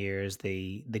recent years,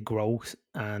 the growth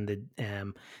and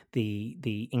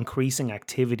the increasing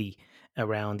activity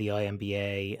around the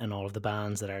IMBA and all of the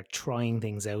bands that are trying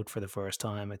things out for the first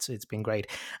time. It's been great,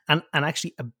 and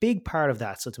actually a big part of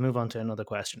that. So to move on to another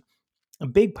question, a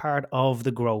big part of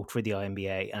the growth for the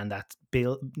IMBA and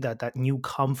that new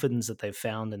confidence that they've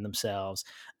found in themselves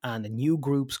and the new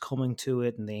groups coming to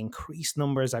it and the increased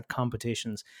numbers at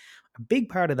competitions, a big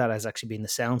part of that has actually been the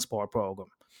Sound Sport program.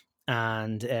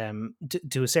 And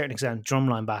to a certain extent,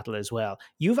 Drumline Battle as well.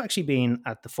 You've actually been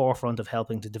at the forefront of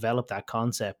helping to develop that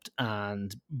concept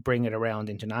and bring it around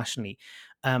internationally.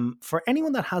 For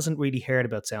anyone that hasn't really heard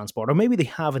about Sound Sport, or maybe they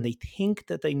have and they think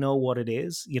that they know what it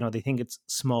is, they think it's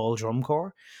small drum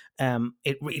corps.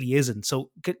 It really isn't.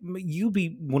 So you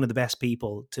be one of the best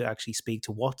people to actually speak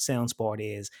to what Sound Sport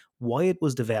is, why it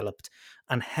was developed,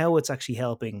 and how it's actually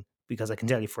helping. Because I can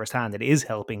tell you firsthand, it is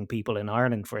helping people in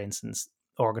Ireland, for instance,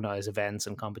 organize events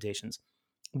and competitions.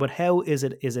 But how is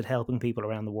it helping people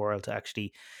around the world to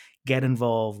actually get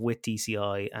involved with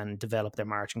DCI and develop their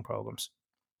marching programs?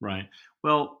 Right.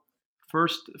 Well,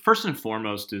 first and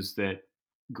foremost is that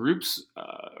groups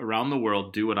around the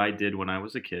world do what I did when I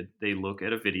was a kid. They look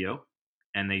at a video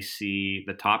and they see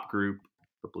the top group,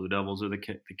 the Blue Devils or the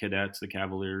Cadets, the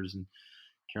Cavaliers and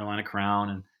Carolina Crown,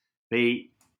 and they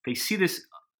see this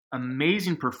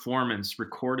amazing performance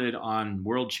recorded on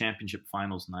World Championship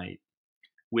Finals night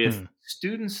with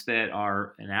students that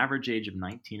are an average age of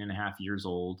 19 and a half years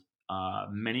old.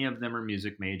 Many of them are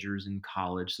music majors in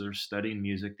college, so they're studying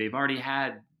music. They've already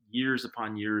had years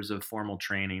upon years of formal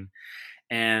training,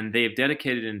 and they've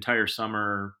dedicated an entire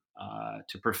summer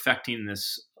to perfecting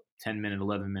this 10-minute,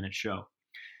 11-minute show.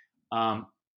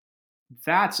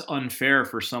 That's unfair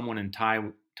for someone in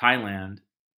Thailand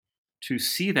to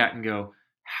see that and go,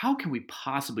 how can we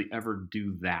possibly ever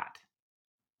do that?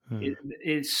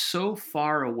 It's so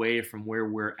far away from where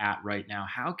we're at right now.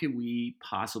 How can we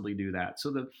possibly do that?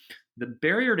 So the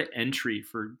barrier to entry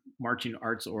for marching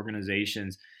arts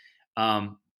organizations,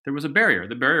 there was a barrier.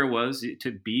 The barrier was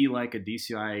to be like a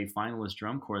DCI finalist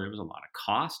drum corps. There was a lot of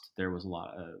cost. There was a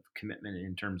lot of commitment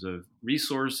in terms of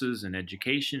resources and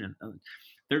education. And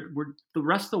the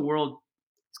rest of the world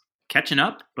catching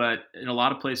up, but in a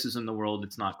lot of places in the world,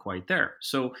 it's not quite there.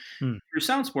 So Hmm. through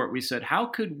Sound Sport, we said, how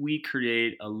could we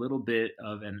create a little bit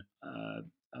of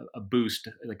a boost,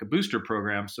 like a booster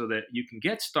program, so that you can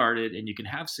get started and you can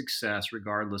have success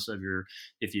regardless of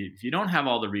if you don't have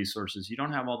all the resources, you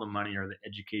don't have all the money or the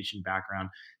education background,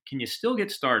 can you still get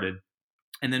started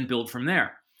and then build from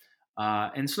there?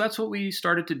 And so that's what we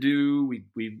started to do.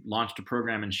 We launched a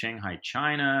program in Shanghai,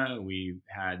 China. We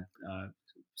had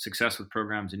success with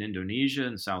programs in Indonesia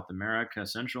and South America,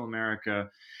 Central America,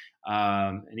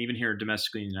 and even here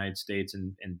domestically in the United States,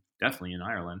 and definitely in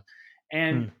Ireland.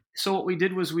 And so what we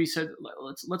did was we said,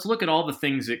 let's look at all the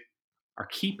things that are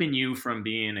keeping you from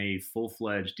being a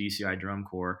full-fledged DCI drum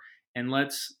corps, and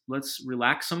let's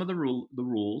relax some of the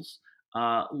rules.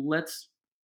 Let's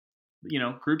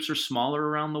groups are smaller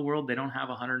around the world. They don't have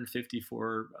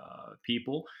 154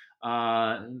 people.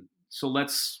 So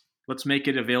let's make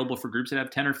it available for groups that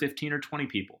have 10 or 15 or 20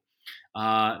 people.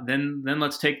 Then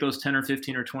let's take those 10 or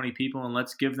 15 or 20 people and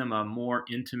let's give them a more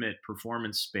intimate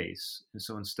performance space. And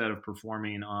so instead of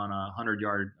performing on a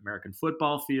 100-yard American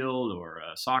football field or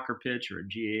a soccer pitch or a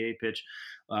GAA pitch,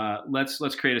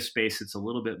 let's create a space that's a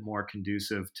little bit more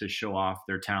conducive to show off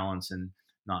their talents and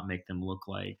not make them look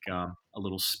like a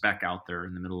little speck out there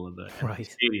in the middle of the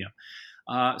stadium.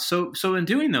 So in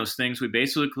doing those things, we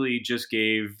basically just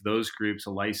gave those groups a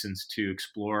license to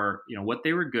explore, what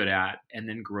they were good at and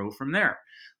then grow from there.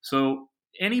 So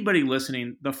anybody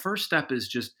listening, the first step is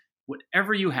just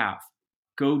whatever you have,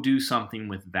 go do something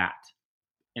with that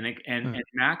and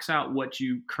max out what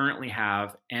you currently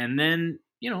have. And then,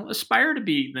 aspire to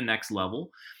be the next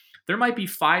level. There might be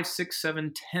 5, 6,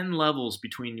 7, 10 levels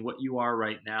between what you are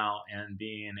right now and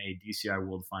being a DCI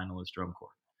World Finalist drum corps.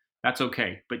 That's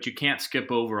okay, but you can't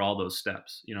skip over all those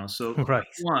steps, So Right.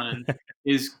 One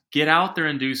is get out there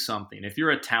and do something. If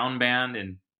you're a town band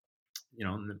in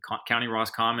the County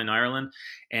Roscommon in Ireland,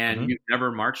 and you've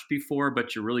never marched before,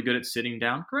 but you're really good at sitting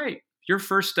down, great. Your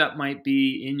first step might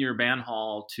be in your band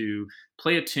hall to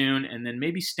play a tune and then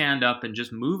maybe stand up and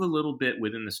just move a little bit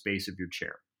within the space of your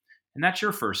chair. And that's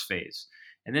your first phase.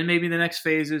 And then maybe the next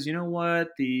phase is,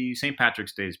 the St.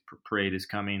 Patrick's Day parade is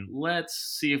coming.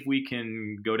 Let's see if we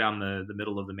can go down the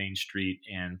middle of the main street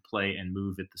and play and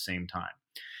move at the same time.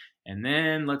 And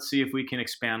then let's see if we can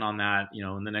expand on that,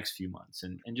 in the next few months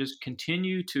and just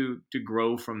continue to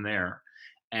grow from there.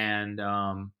 And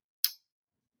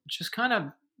just kind of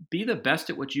be the best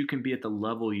at what you can be at the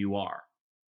level you are.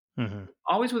 Mm-hmm.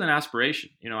 Always with an aspiration.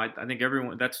 I think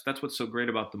everyone, that's what's so great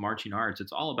about the marching arts.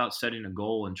 It's all about setting a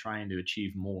goal and trying to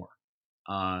achieve more.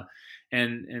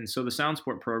 And so the Sound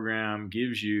Sport program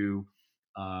gives you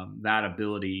that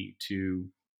ability to,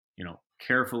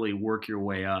 carefully work your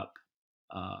way up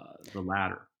the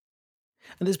ladder.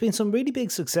 And there's been some really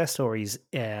big success stories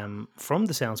from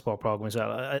the Sound Sport program as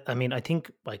well. I mean, I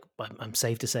think I'm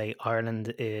safe to say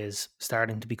Ireland is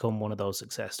starting to become one of those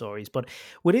success stories. But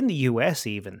within the US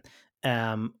even,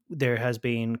 there has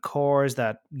been corps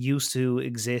that used to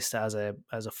exist as a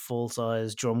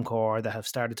full-size drum corps that have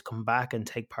started to come back and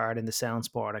take part in the Sound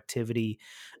Sport activity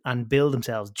and build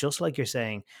themselves, just like you're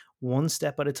saying, one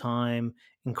step at a time,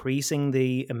 increasing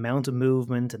the amount of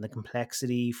movement and the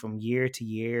complexity from year to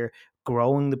year,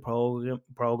 growing the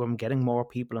program, getting more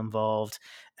people involved.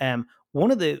 One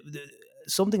of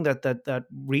something that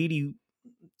really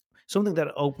something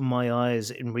that opened my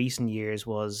eyes in recent years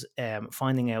was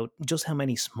finding out just how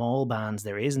many small bands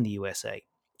there is in the USA.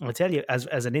 I'll tell you, as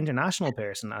an international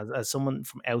person, as someone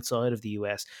from outside of the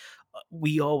US,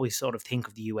 we always sort of think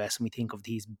of the US and we think of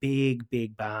these big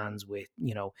bands with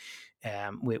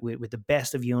with the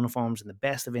best of uniforms and the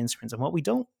best of instruments. And what we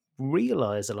don't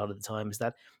realize a lot of the time is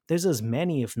that there's as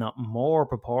many, if not more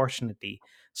proportionately,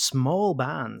 small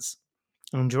bands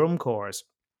and drum corps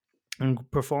and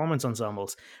performance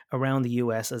ensembles around the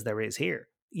US as there is here,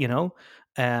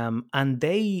 and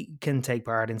they can take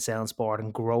part in Sound Sport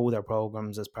and grow their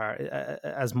programs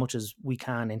as much as we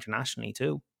can internationally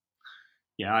too.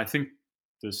 Yeah, I think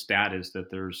the stat is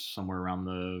that there's somewhere around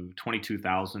the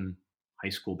 22,000 high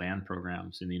school band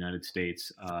programs in the United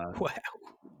States. Wow.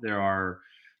 There are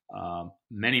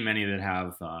many that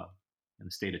have, in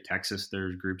the state of Texas,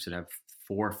 there's groups that have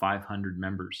 400 or 500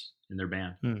 members in their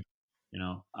band.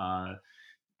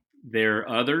 There are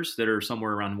others that are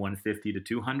somewhere around 150 to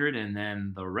 200, and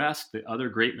then the rest, the other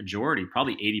great majority,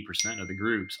 probably 80% of the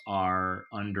groups are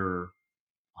under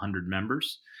 100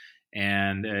 members.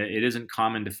 And it isn't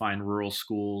common to find rural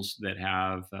schools that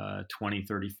have 20,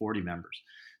 30, 40 members.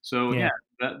 So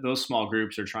those small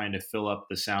groups are trying to fill up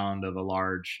the sound of a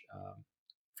large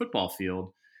football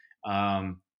field.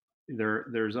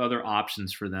 there's other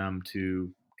options for them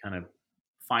to kind of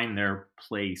find their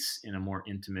place in a more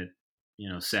intimate,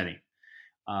 setting.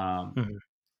 Um, Mhm.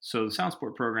 so the Sound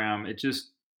Sport program, it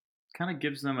just kind of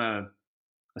gives them a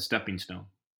stepping stone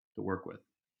to work with.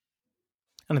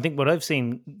 And I think what I've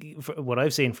seen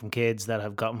from kids that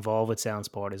have got involved with sound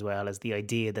sport as well is the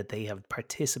idea that they have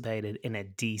participated in a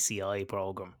DCI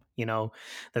program.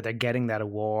 That they're getting that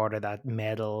award or that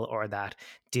medal or that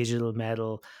digital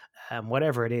medal,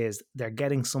 whatever it is, they're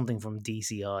getting something from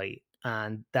DCI.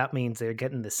 And that means they're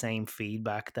getting the same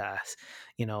feedback that,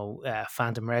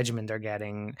 Phantom Regiment are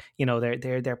getting.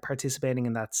 They're participating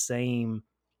in that same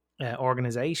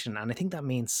organization, and I think that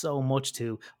means so much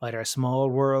to either a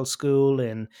small rural school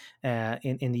in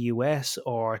the US,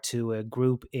 or to a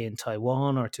group in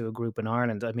Taiwan, or to a group in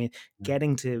Ireland. I mean,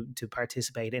 getting to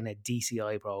participate in a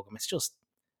DCI program, it's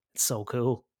so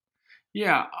cool.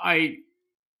 Yeah,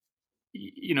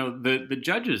 the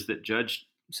judges that judge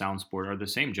Sound Sport are the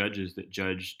same judges that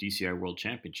judge DCI World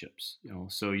Championships.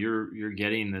 So you're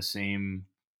getting the same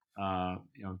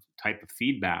type of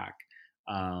feedback.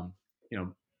 Um, you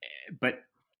know, but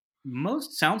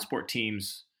most Sound Sport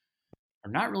teams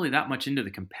are not really that much into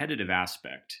the competitive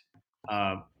aspect.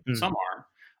 Mm. Some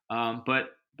are,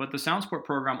 but the Sound Sport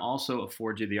program also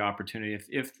affords you the opportunity.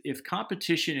 If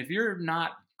competition, if you're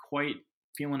not quite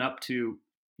feeling up to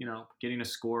getting a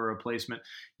score or a placement,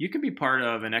 you can be part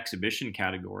of an exhibition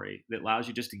category that allows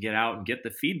you just to get out and get the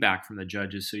feedback from the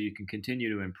judges, so you can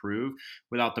continue to improve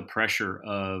without the pressure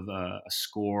of a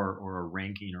score or a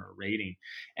ranking or a rating.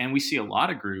 And we see a lot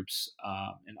of groups,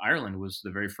 and Ireland was the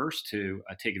very first to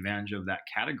take advantage of that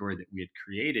category that we had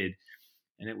created.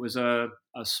 And it was a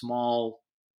small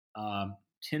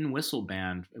tin whistle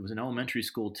band. It was an elementary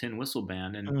school tin whistle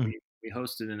band. And Mm. we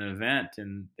hosted an event,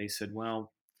 and they said,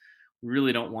 well, we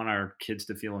really don't want our kids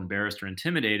to feel embarrassed or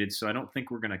intimidated, so I don't think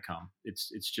we're going to come.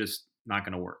 It's just not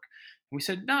going to work. And we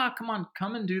said, nah, come on,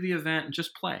 come and do the event and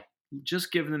just play.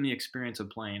 Just give them the experience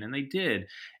of playing. And they did.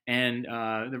 And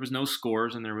there was no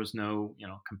scores, and there was no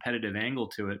competitive angle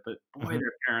to it. But boy,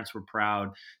 their parents were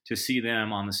proud to see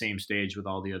them on the same stage with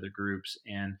all the other groups.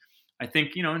 And I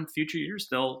think, in future years,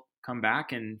 they'll come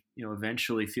back and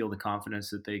eventually feel the confidence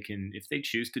that they can, if they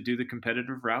choose to do the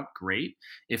competitive route, great.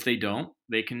 If they don't,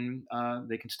 they can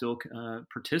still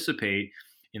participate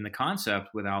in the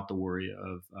concept without the worry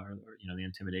of the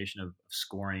intimidation of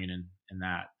scoring and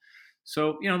that.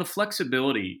 So the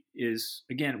flexibility is,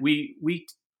 again, we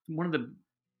one of the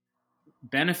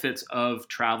benefits of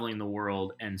traveling the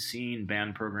world and seeing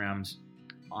band programs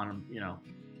on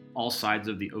all sides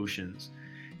of the oceans.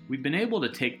 We've been able to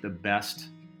take the best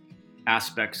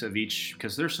aspects of each,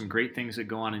 because there's some great things that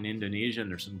go on in Indonesia, and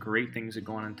there's some great things that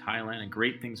go on in Thailand, and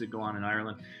great things that go on in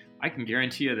Ireland. I can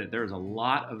guarantee you that there's a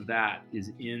lot of that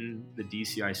is in the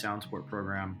DCI Sound Sport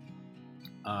program.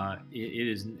 It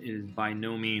is by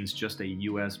no means just a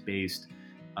U.S. based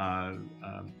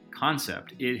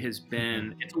concept.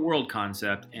 It's a world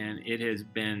concept, and it has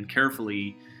been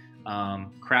carefully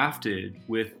crafted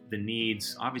with the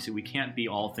needs. Obviously, we can't be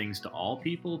all things to all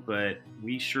people, but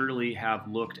we surely have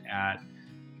looked at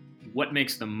what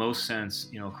makes the most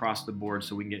sense, across the board,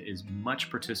 so we can get as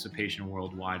much participation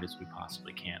worldwide as we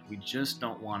possibly can. We just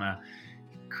don't want to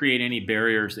create any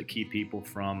barriers that keep people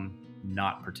from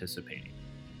not participating.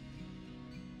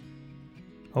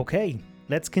 Okay,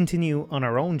 let's continue on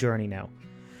our own journey now.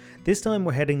 This time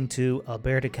we're heading to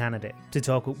Alberta, Canada, to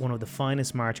talk with one of the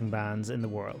finest marching bands in the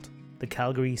world, the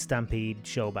Calgary Stampede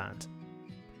Show Band.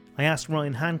 I asked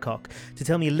Ryan Hancock to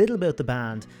tell me a little about the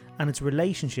band and its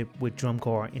relationship with Drum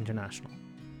Corps International.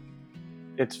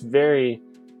 It's very,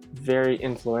 very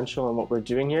influential in what we're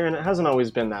doing here, and it hasn't always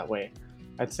been that way.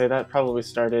 I'd say that probably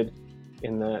started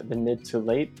in the mid to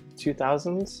late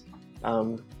 2000s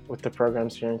with the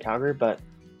programs here in Calgary, but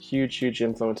huge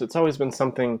influence. It's always been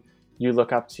something you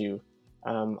look up to.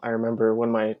 I remember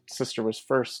when my sister was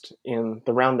first in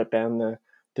the Roundup band,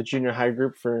 the junior high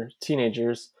group for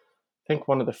teenagers. I think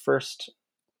one of the first,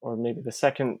 or maybe the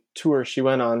second tour she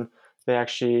went on, they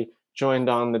actually joined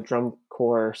on the Drum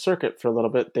Corps circuit for a little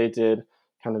bit. They did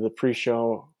kind of the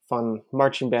pre-show fun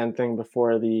marching band thing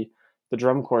before the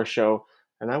Drum Corps show,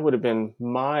 and that would have been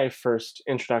my first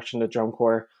introduction to Drum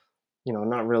Corps.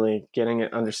 Not really getting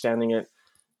it, understanding it.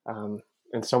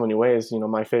 In so many ways,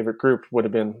 my favorite group would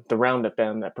have been the Roundup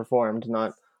band that performed,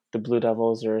 not the Blue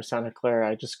Devils or Santa Clara.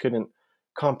 I just couldn't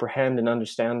comprehend and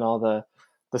understand all the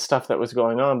stuff that was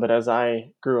going on. But as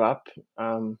I grew up,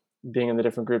 being in the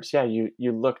different groups, you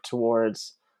look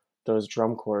towards those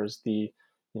drum corps, the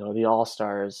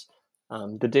all-stars.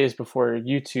 The days before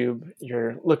YouTube,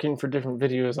 you're looking for different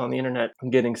videos on the internet,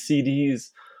 getting CDs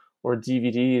or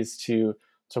DVDs to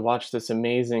watch this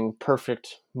amazing,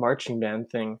 perfect marching band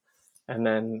thing. And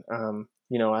then,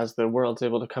 as the world's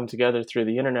able to come together through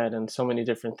the internet and so many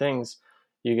different things,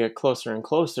 you get closer and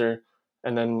closer.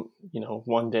 And then,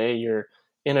 one day you're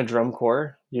in a drum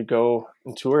corps, you go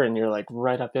and tour, and you're like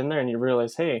right up in there, and you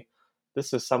realize, hey,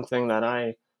 this is something that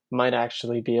I might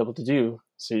actually be able to do.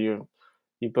 So you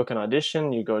book an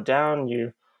audition, you go down,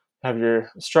 you have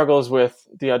your struggles with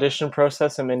the audition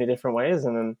process in many different ways,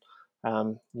 and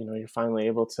then you're finally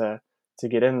able to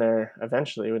get in there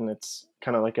eventually. And it's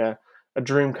kind of like a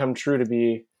dream come true to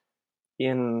be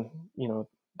in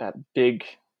that big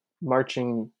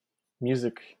marching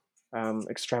music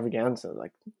extravaganza,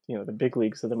 like the big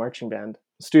leagues of the marching band.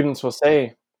 Students will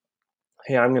say,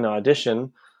 hey, I'm going to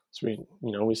audition. So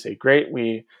we say, great.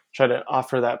 We try to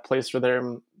offer that place for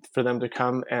them to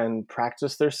come and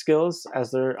practice their skills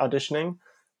as they're auditioning.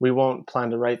 We won't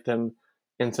plan to write them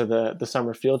into the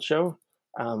summer field show.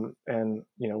 And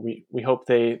we hope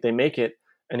they make it.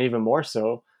 And even more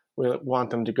so, we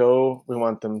want them to go, we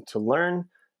want them to learn,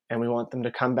 and we want them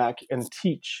to come back and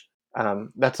teach.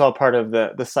 That's all part of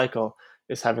the cycle,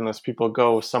 is having those people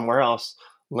go somewhere else,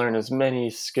 learn as many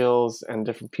skills and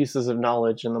different pieces of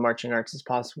knowledge in the marching arts as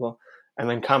possible, and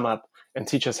then come up and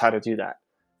teach us how to do that.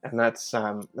 And that's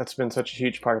been such a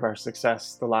huge part of our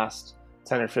success the last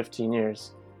 10 or 15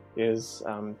 years, is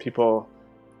people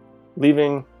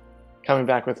leaving, coming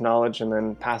back with knowledge, and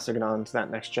then passing it on to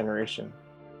that next generation.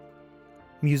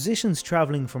 Musicians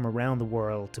travelling from around the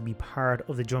world to be part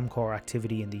of the drum corps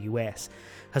activity in the US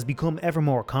has become ever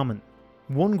more common.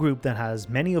 One group that has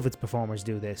many of its performers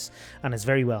do this, and is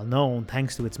very well known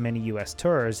thanks to its many US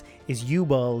tours, is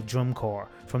U-Ball Drum Corps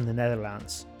from the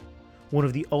Netherlands, one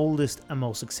of the oldest and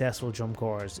most successful drum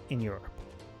corps in Europe.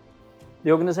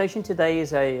 The organisation today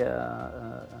is an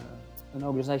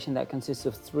organisation that consists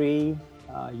of three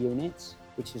units,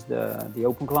 which is the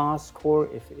open class corps.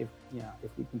 If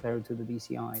we compare it to the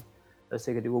DCI, let's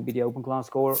say it will be the open class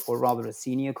corps, or rather a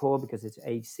senior corps, because it's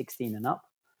age 16 and up.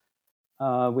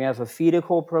 We have a feeder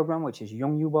corps program, which is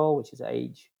Young U-Ball, which is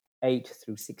age 8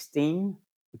 through 16.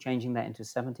 We're changing that into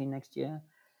 17 next year.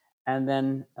 And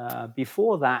then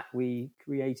before that, we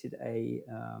created a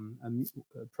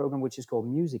program which is called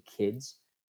Music Kids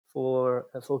for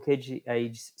kids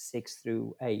age 6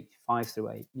 through 8, 5 through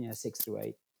 8, 6 through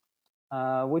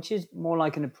 8, which is more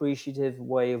like an appreciative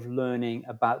way of learning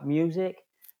about music.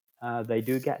 They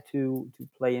do get to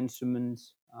play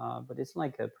instruments, but it's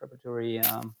like a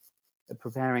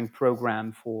preparing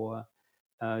program for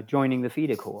joining the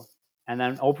feeder corps. And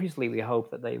then obviously we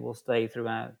hope that they will stay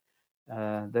throughout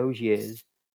those years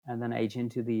and then age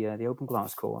into the open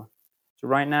class corps. So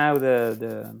right now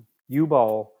the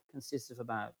U-Ball consists of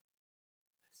about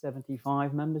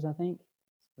 75 members, I think,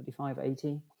 75,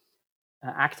 80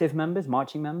 active members,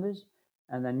 marching members,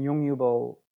 and then Young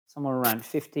U-Ball somewhere around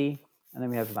 50, and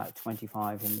then we have about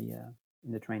 25 in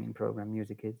the training program,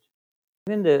 Music Kids.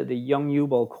 Within the Young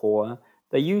U-Ball corps,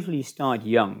 they usually start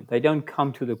young. They don't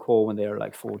come to the corps when they're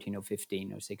like 14 or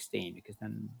 15 or 16, because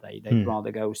then they'd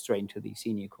rather go straight into the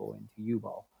senior corps, into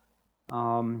U-Ball.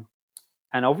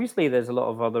 And obviously there's a lot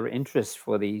of other interests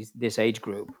for this age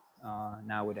group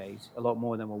nowadays, a lot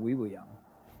more than when we were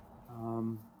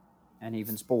young, and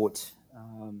even sports.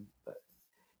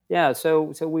 So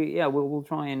we'll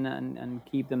try and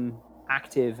keep them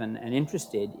active and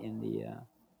interested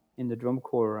in the drum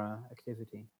corps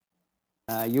activity.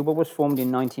 U-Ball was formed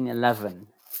in 1911,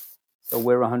 so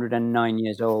we're 109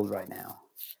 years old right now.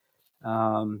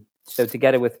 So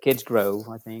together with Kids Grove,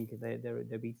 I think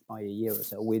they're beat by a year or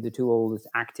so. We're the two oldest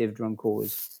active drum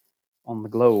corps on the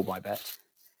globe, I bet.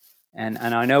 And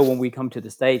I know when we come to the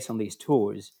States on these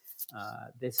tours,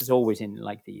 this is always in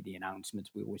like the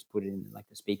announcements. We always put it in like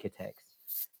the speaker text,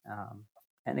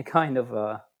 and it kind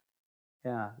of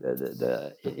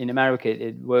in America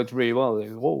it works really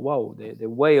well. They're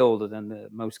way older than the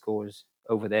most corps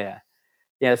over there.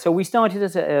 Yeah, so we started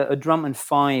as a drum and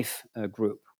fife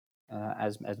group,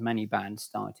 as many bands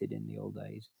started in the old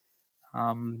days.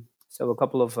 So a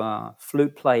couple of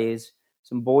flute players,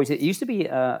 some boys. It used to be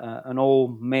an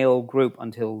all-male group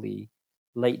until the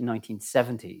late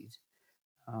 1970s.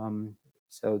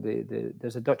 So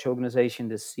there's a Dutch organization,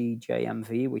 the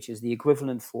CJMV, which is the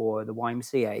equivalent for the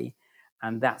YMCA,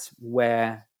 and that's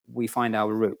where we find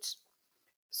our roots.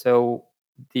 So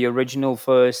the original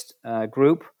first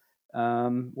group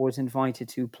was invited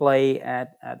to play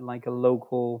at like a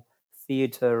local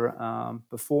theater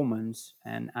performance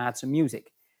and add some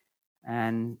music.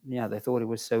 And they thought it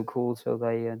was so cool, so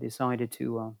they decided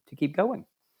to keep going.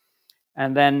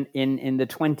 And then in the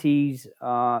 20s,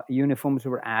 uniforms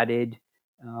were added.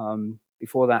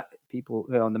 Before that, people,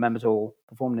 the members all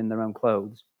performed in their own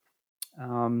clothes.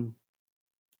 And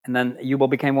then Jubel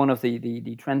became one of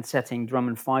the trend-setting drum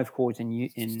and five corps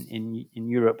in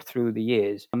Europe through the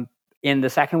years. In the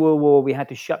Second World War, we had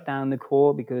to shut down the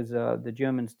corps because the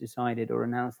Germans decided or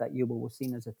announced that Jubel was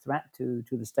seen as a threat to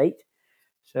the state.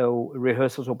 So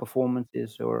rehearsals or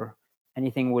performances or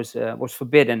anything was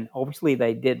forbidden. Obviously,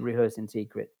 they did rehearse in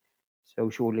secret. So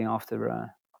shortly after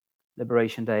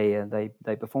Liberation Day,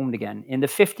 they performed again. In the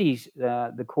 50s,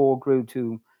 the corps grew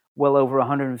to well over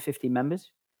 150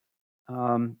 members.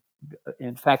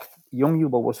 In fact, Young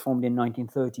Jubel was formed in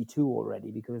 1932 already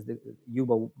because the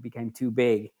Jubel became too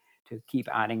big to keep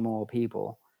adding more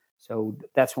people. So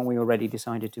that's when we already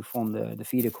decided to form the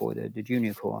feeder corps, the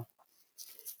junior corps.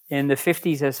 In the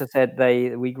 50s, as I said,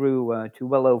 we grew to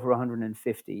well over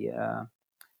 150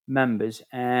 members,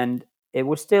 and it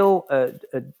was still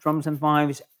drums and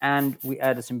fifes, and we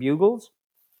added some bugles.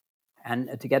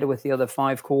 And together with the other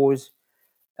 5 corps,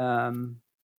 Jubel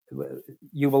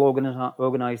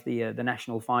organized the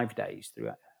National 5 Days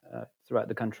throughout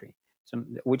the country,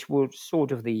 which was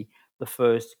sort of the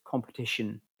first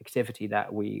competition activity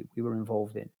that we were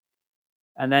involved in.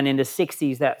 And then in the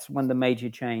 60s, that's when the major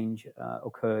change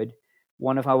occurred.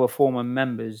 One of our former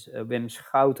members, Wim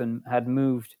Schouten, had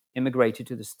immigrated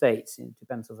to the States, into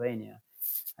Pennsylvania,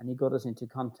 and he got us into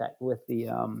contact with the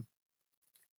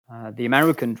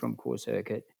American drum corps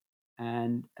circuit,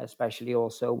 and especially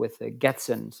also with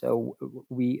Getzen. So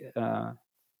we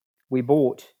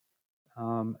bought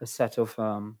a set of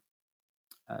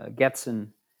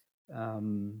Getzen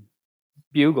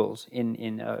bugles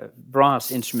in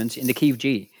brass instruments in the key of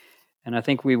G. And I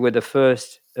think we were the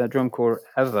first drum corps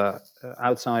ever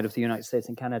outside of the United States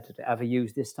and Canada to ever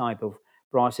use this type of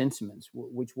brass instruments,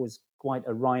 which was quite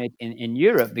a riot in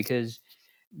Europe because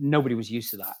nobody was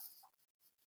used to that.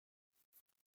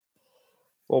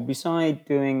 Well, beside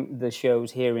doing the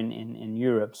shows here in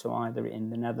Europe, so either in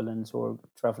the Netherlands or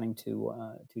traveling to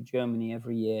Germany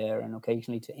every year and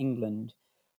occasionally to England,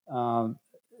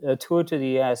 a tour to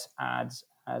the US adds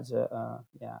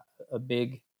a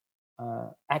big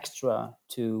extra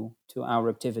to our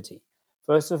activity.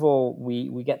 First of all,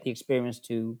 we get the experience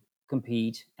to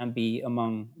compete and be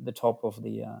among the top of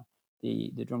the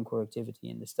drum corps activity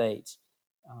in the States.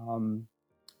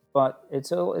 But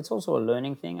it's also a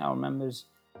learning thing. Our members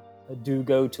do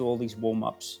go to all these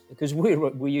warm-ups because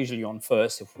we're usually on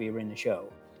first if we're in the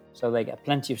show, so they get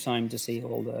plenty of time to see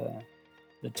all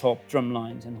the top drum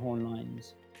lines and horn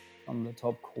lines from the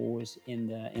top corps in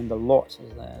the lot,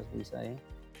 as we say.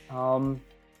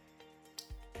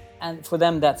 And for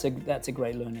them, that's a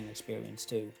great learning experience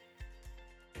too.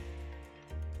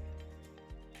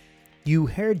 You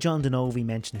heard John Donovi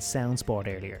mention Soundsport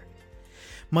earlier.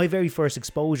 My very first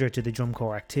exposure to the drum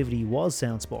corps activity was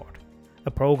Soundsport,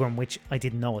 a program which I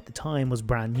didn't know at the time was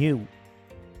brand new.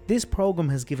 This program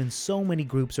has given so many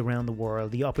groups around the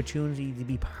world the opportunity to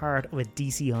be part of a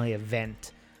DCI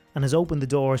event and has opened the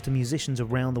doors to musicians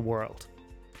around the world.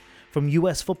 From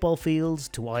US football fields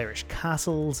to Irish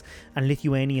castles and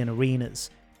Lithuanian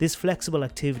arenas, this flexible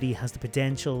activity has the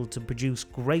potential to produce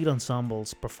great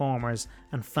ensembles, performers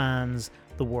and fans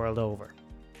the world over.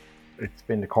 It's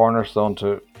been the cornerstone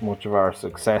to much of our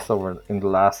success in the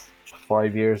last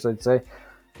 5 years, I'd say.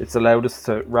 It's allowed us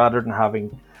to, rather than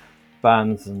having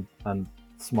bands and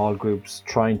small groups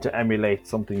trying to emulate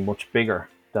something much bigger,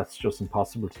 that's just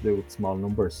impossible to do with small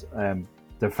numbers.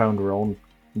 They've found their own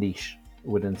niche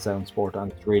within Soundsport,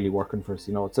 and it's really working for us.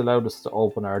 You know, it's allowed us to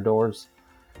open our doors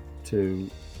to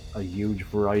a huge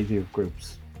variety of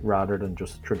groups rather than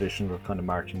just traditional kind of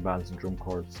marching bands and drum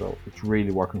corps. So it's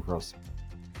really working for us.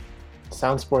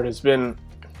 Soundsport has been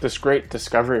this great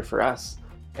discovery for us,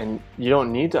 and you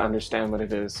don't need to understand what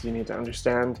it is. You need to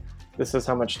understand this is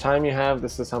how much time you have,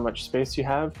 this is how much space you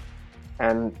have,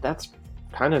 and that's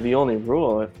kind of the only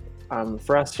rule.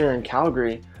 For us here in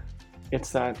Calgary,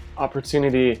 it's that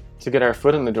opportunity to get our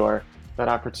foot in the door, that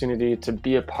opportunity to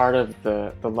be a part of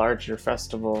the larger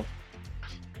festival.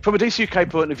 From a DCUK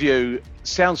point of view,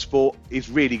 Soundsport is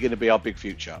really going to be our big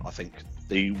future. I think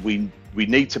we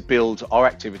need to build our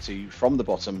activity from the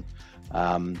bottom,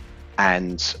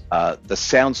 and the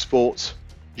Soundsport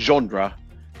genre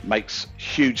makes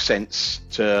huge sense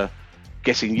to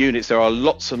getting units. There are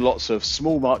lots and lots of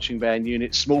small marching band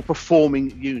units, small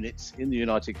performing units in the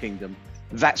United Kingdom.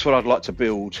 That's what I'd like to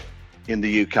build in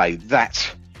the UK,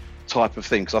 that type of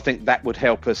thing, because I think that would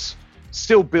help us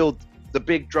still build the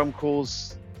big drum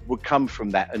corps would come from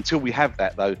that. Until we have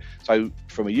that though, so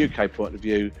from a UK point of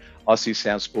view, I see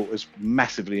Soundsport as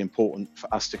massively important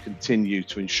for us to continue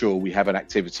to ensure we have an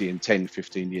activity in 10,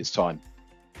 15 years time.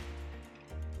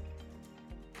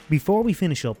 Before we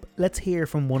finish up, let's hear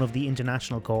from one of the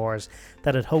international corps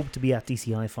that had hoped to be at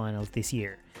DCI finals this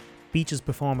year, Beaches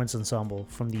Performance Ensemble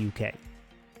from the UK.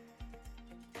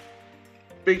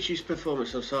 Beaches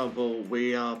Performance Ensemble,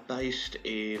 we are based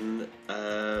in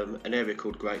an area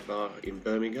called Great Bar in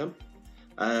Birmingham.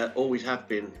 Always have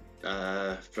been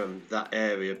from that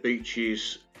area.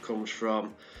 Beaches comes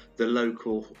from the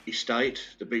local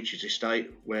estate, the Beaches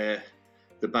Estate, where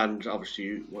the band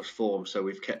obviously was formed, so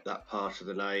we've kept that part of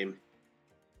the name.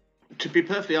 To be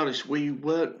perfectly honest, we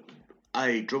weren't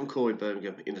a drum corps in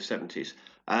Birmingham in the 70s.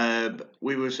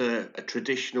 We was a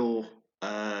traditional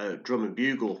drum and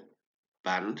bugle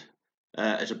band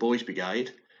as a boys'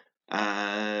 brigade,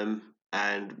 and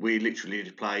we literally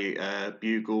did play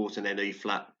bugles and then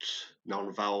E-flats,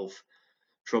 non-valve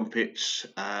trumpets.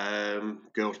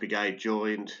 Girls' brigade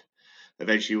joined.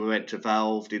 Eventually we went to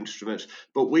valved instruments,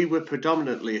 but we were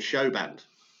predominantly a show band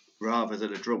rather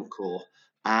than a drum corps,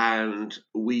 and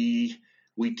we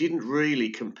didn't really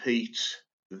compete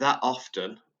that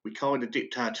often. We kind of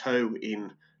dipped our toe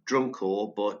in drum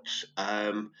corps, but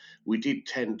we did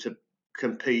tend to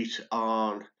compete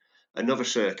on another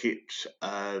circuit,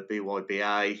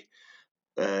 BYBA,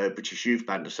 British Youth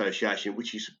Band Association,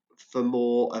 which is for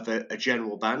more of a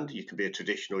general band. You can be a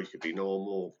traditional, you can be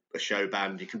normal, a show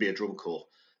band, you can be a drum corps.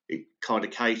 It kind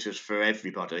of caters for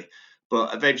everybody.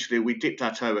 But eventually we dipped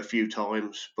our toe a few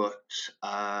times, but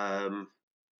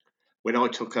when I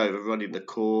took over running the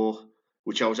corps,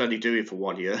 which I was only doing for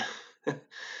 1 year,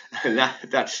 and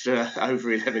that's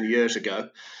over 11 years ago,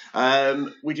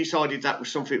 we decided that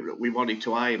was something that we wanted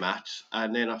to aim at,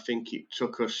 and then I think it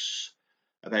took us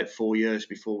about 4 years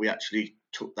before we actually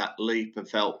took that leap and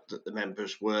felt that the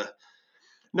members were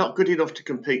not good enough to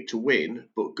compete to win,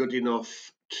 but good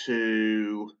enough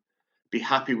to be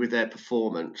happy with their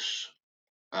performance,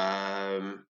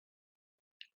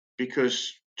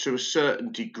 because to a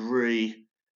certain degree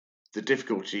the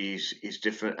difficulty is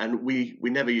different, and we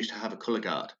never used to have a colour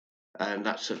guard, and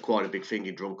that's quite a big thing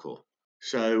in drum corps.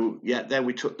 So yeah, then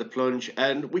we took the plunge,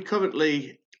 and we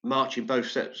currently march in both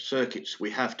circuits. We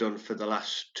have done for the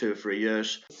last 2 or 3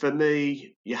 years. For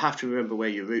me, you have to remember where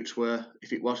your roots were.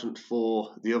 If it wasn't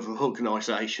for the other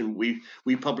organisation, we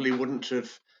probably wouldn't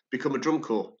have become a drum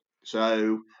corps.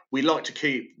 So we like to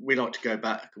go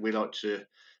back, and we like to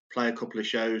play a couple of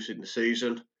shows in the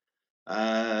season,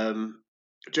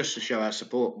 just to show our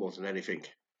support more than anything.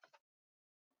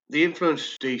 The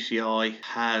influence DCI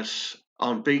has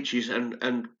on Beaches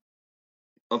and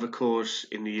other corps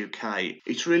in the UK,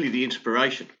 it's really the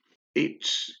inspiration. It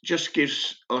just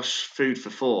gives us food for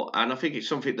thought, and I think it's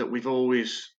something that we've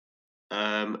always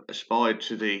aspired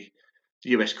to the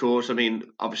US corps. I mean,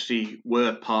 obviously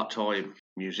we're part-time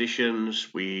musicians.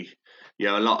 A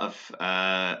lot of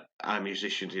our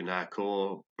musicians in our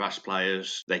corps, brass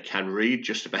players, they can read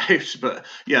just about, but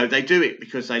they do it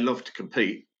because they love to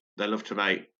compete. They love to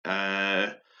make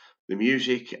the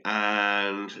music,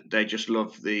 and they just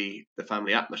love the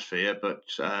family atmosphere, but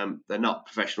they're not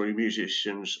professional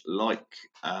musicians like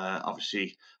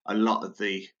obviously a lot of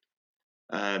the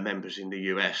members in the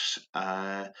US.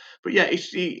 But yeah,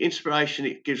 it's the inspiration.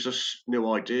 It gives us new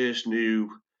ideas, new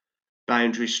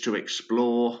boundaries to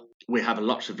explore. We have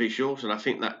lots of visuals, and I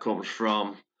think that comes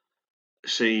from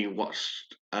seeing what's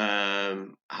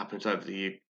happens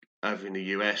over in the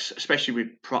US, especially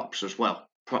with props as well.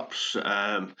 Props,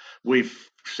 we've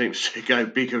seems to go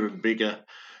bigger and bigger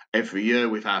every year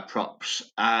with our props,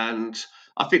 and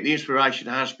I think the inspiration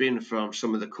has been from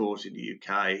some of the corps in the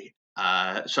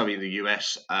in the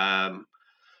US,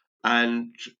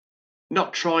 and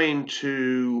not trying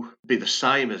to be the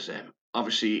same as them.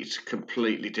 Obviously, it's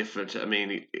completely different. I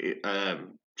mean,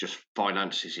 just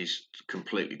finances is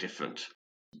completely different.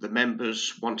 The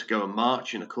members want to go and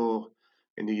march in a corps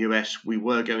in the US. We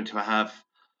were going to have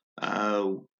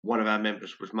one of our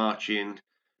members was going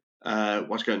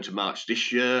to march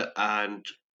this year, and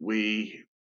we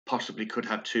possibly could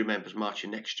have 2 members marching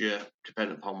next year,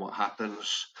 depending upon what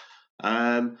happens.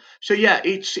 So yeah,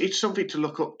 it's something to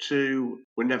look up to.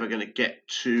 We're never going to get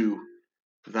to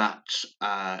that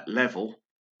level,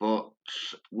 but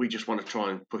we just want to try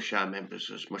and push our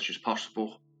members as much as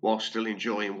possible while still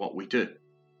enjoying what we do.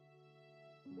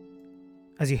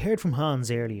 As you heard from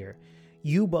Hans earlier,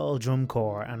 U-Ball Drum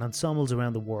Corps and ensembles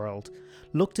around the world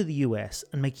look to the US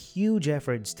and make huge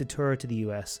efforts to tour to the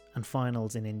US and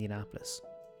finals in Indianapolis.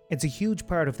 It's a huge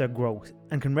part of their growth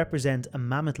and can represent a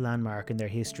mammoth landmark in their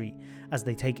history as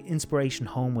they take inspiration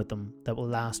home with them that will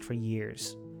last for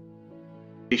years.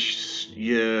 This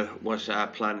year was our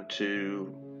plan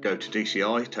to go to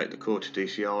DCI, take the corps to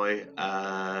DCI,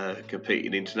 compete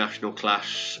in international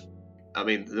class I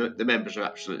mean, the members are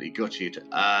absolutely gutted,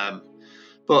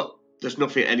 but there's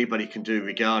nothing anybody can do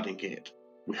regarding it.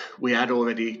 We had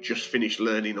already just finished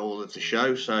learning all of the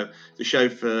show, so the show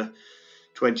for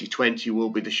 2020 will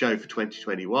be the show for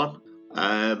 2021.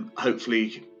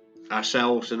 Hopefully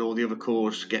ourselves and all the other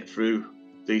corps get through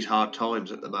these hard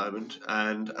times at the moment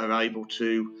and are able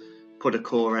to put a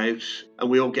corps out and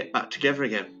we all get back together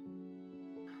again.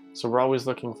 So we're always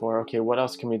looking for, okay, what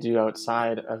else can we do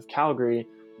outside of Calgary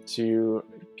to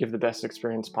give the best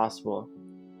experience possible?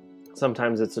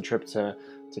 Sometimes it's a trip to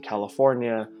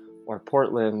California or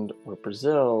Portland or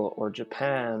Brazil or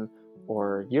Japan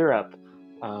or Europe.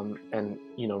 And,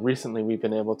 you know, recently we've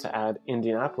been able to add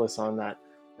Indianapolis on that.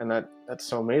 And that's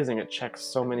so amazing. It checks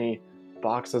so many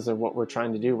boxes of what we're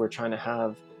trying to do. We're trying to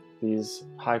have these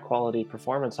high quality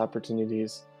performance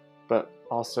opportunities, but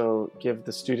also give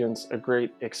the students a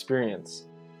great experience.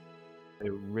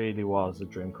 It really was a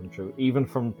dream come true. Even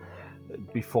from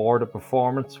before the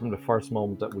performance, from the first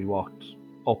moment that we walked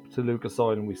up to Lucas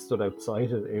Oil and we stood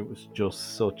outside it, it was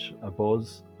just such a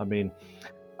buzz. I mean,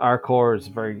 our corps is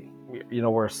very, you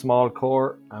know, we're a small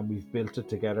corps and we've built it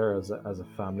together as a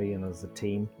family and as a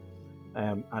team.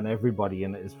 And everybody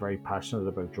in it is very passionate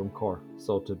about drum corps.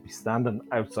 So to be standing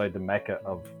outside the mecca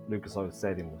of Lucas Oil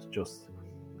Stadium was just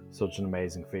such an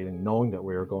amazing feeling, knowing that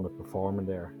we were going to perform in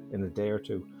there in a day or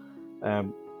two.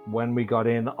 When we got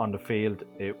in on the field,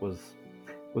 it was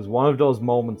one of those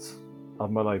moments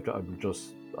of my life that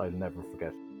I'll never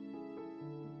forget.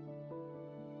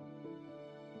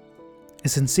 A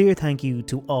sincere thank you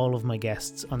to all of my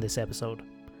guests on this episode.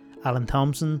 Alan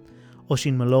Thompson,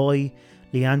 Oisin Malloy,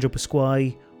 Leandro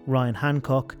Pasquale, Ryan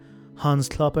Hancock, Hans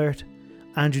Kloppert,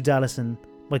 Andrew Dallison,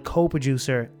 my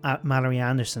co-producer Mallory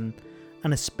Anderson,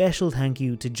 and a special thank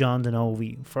you to John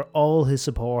Denovi for all his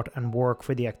support and work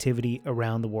for the activity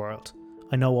around the world.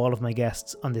 I know all of my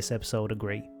guests on this episode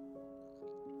agree.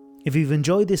 If you've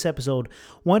enjoyed this episode,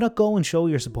 why not go and show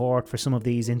your support for some of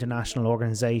these international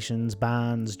organisations,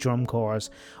 bands, drum corps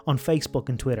on Facebook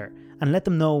and Twitter, and let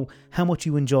them know how much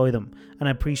you enjoy them and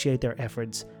appreciate their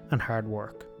efforts and hard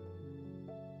work.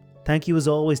 Thank you as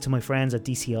always to my friends at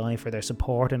DCI for their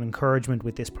support and encouragement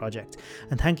with this project,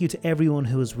 and thank you to everyone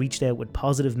who has reached out with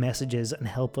positive messages and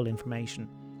helpful information.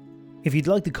 If you'd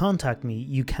like to contact me,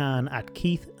 you can at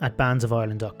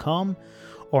keith@bandsofireland.com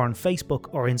or on Facebook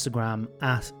or Instagram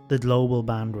at The Global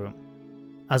Band Room.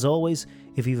 As always,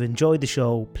 if you've enjoyed the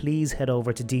show, please head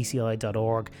over to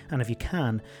dci.org and if you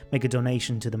can, make a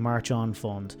donation to the March On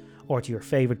Fund or to your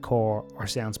favourite corps or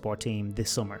sound sport team this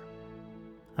summer.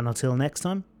 And until next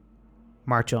time,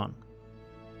 march on.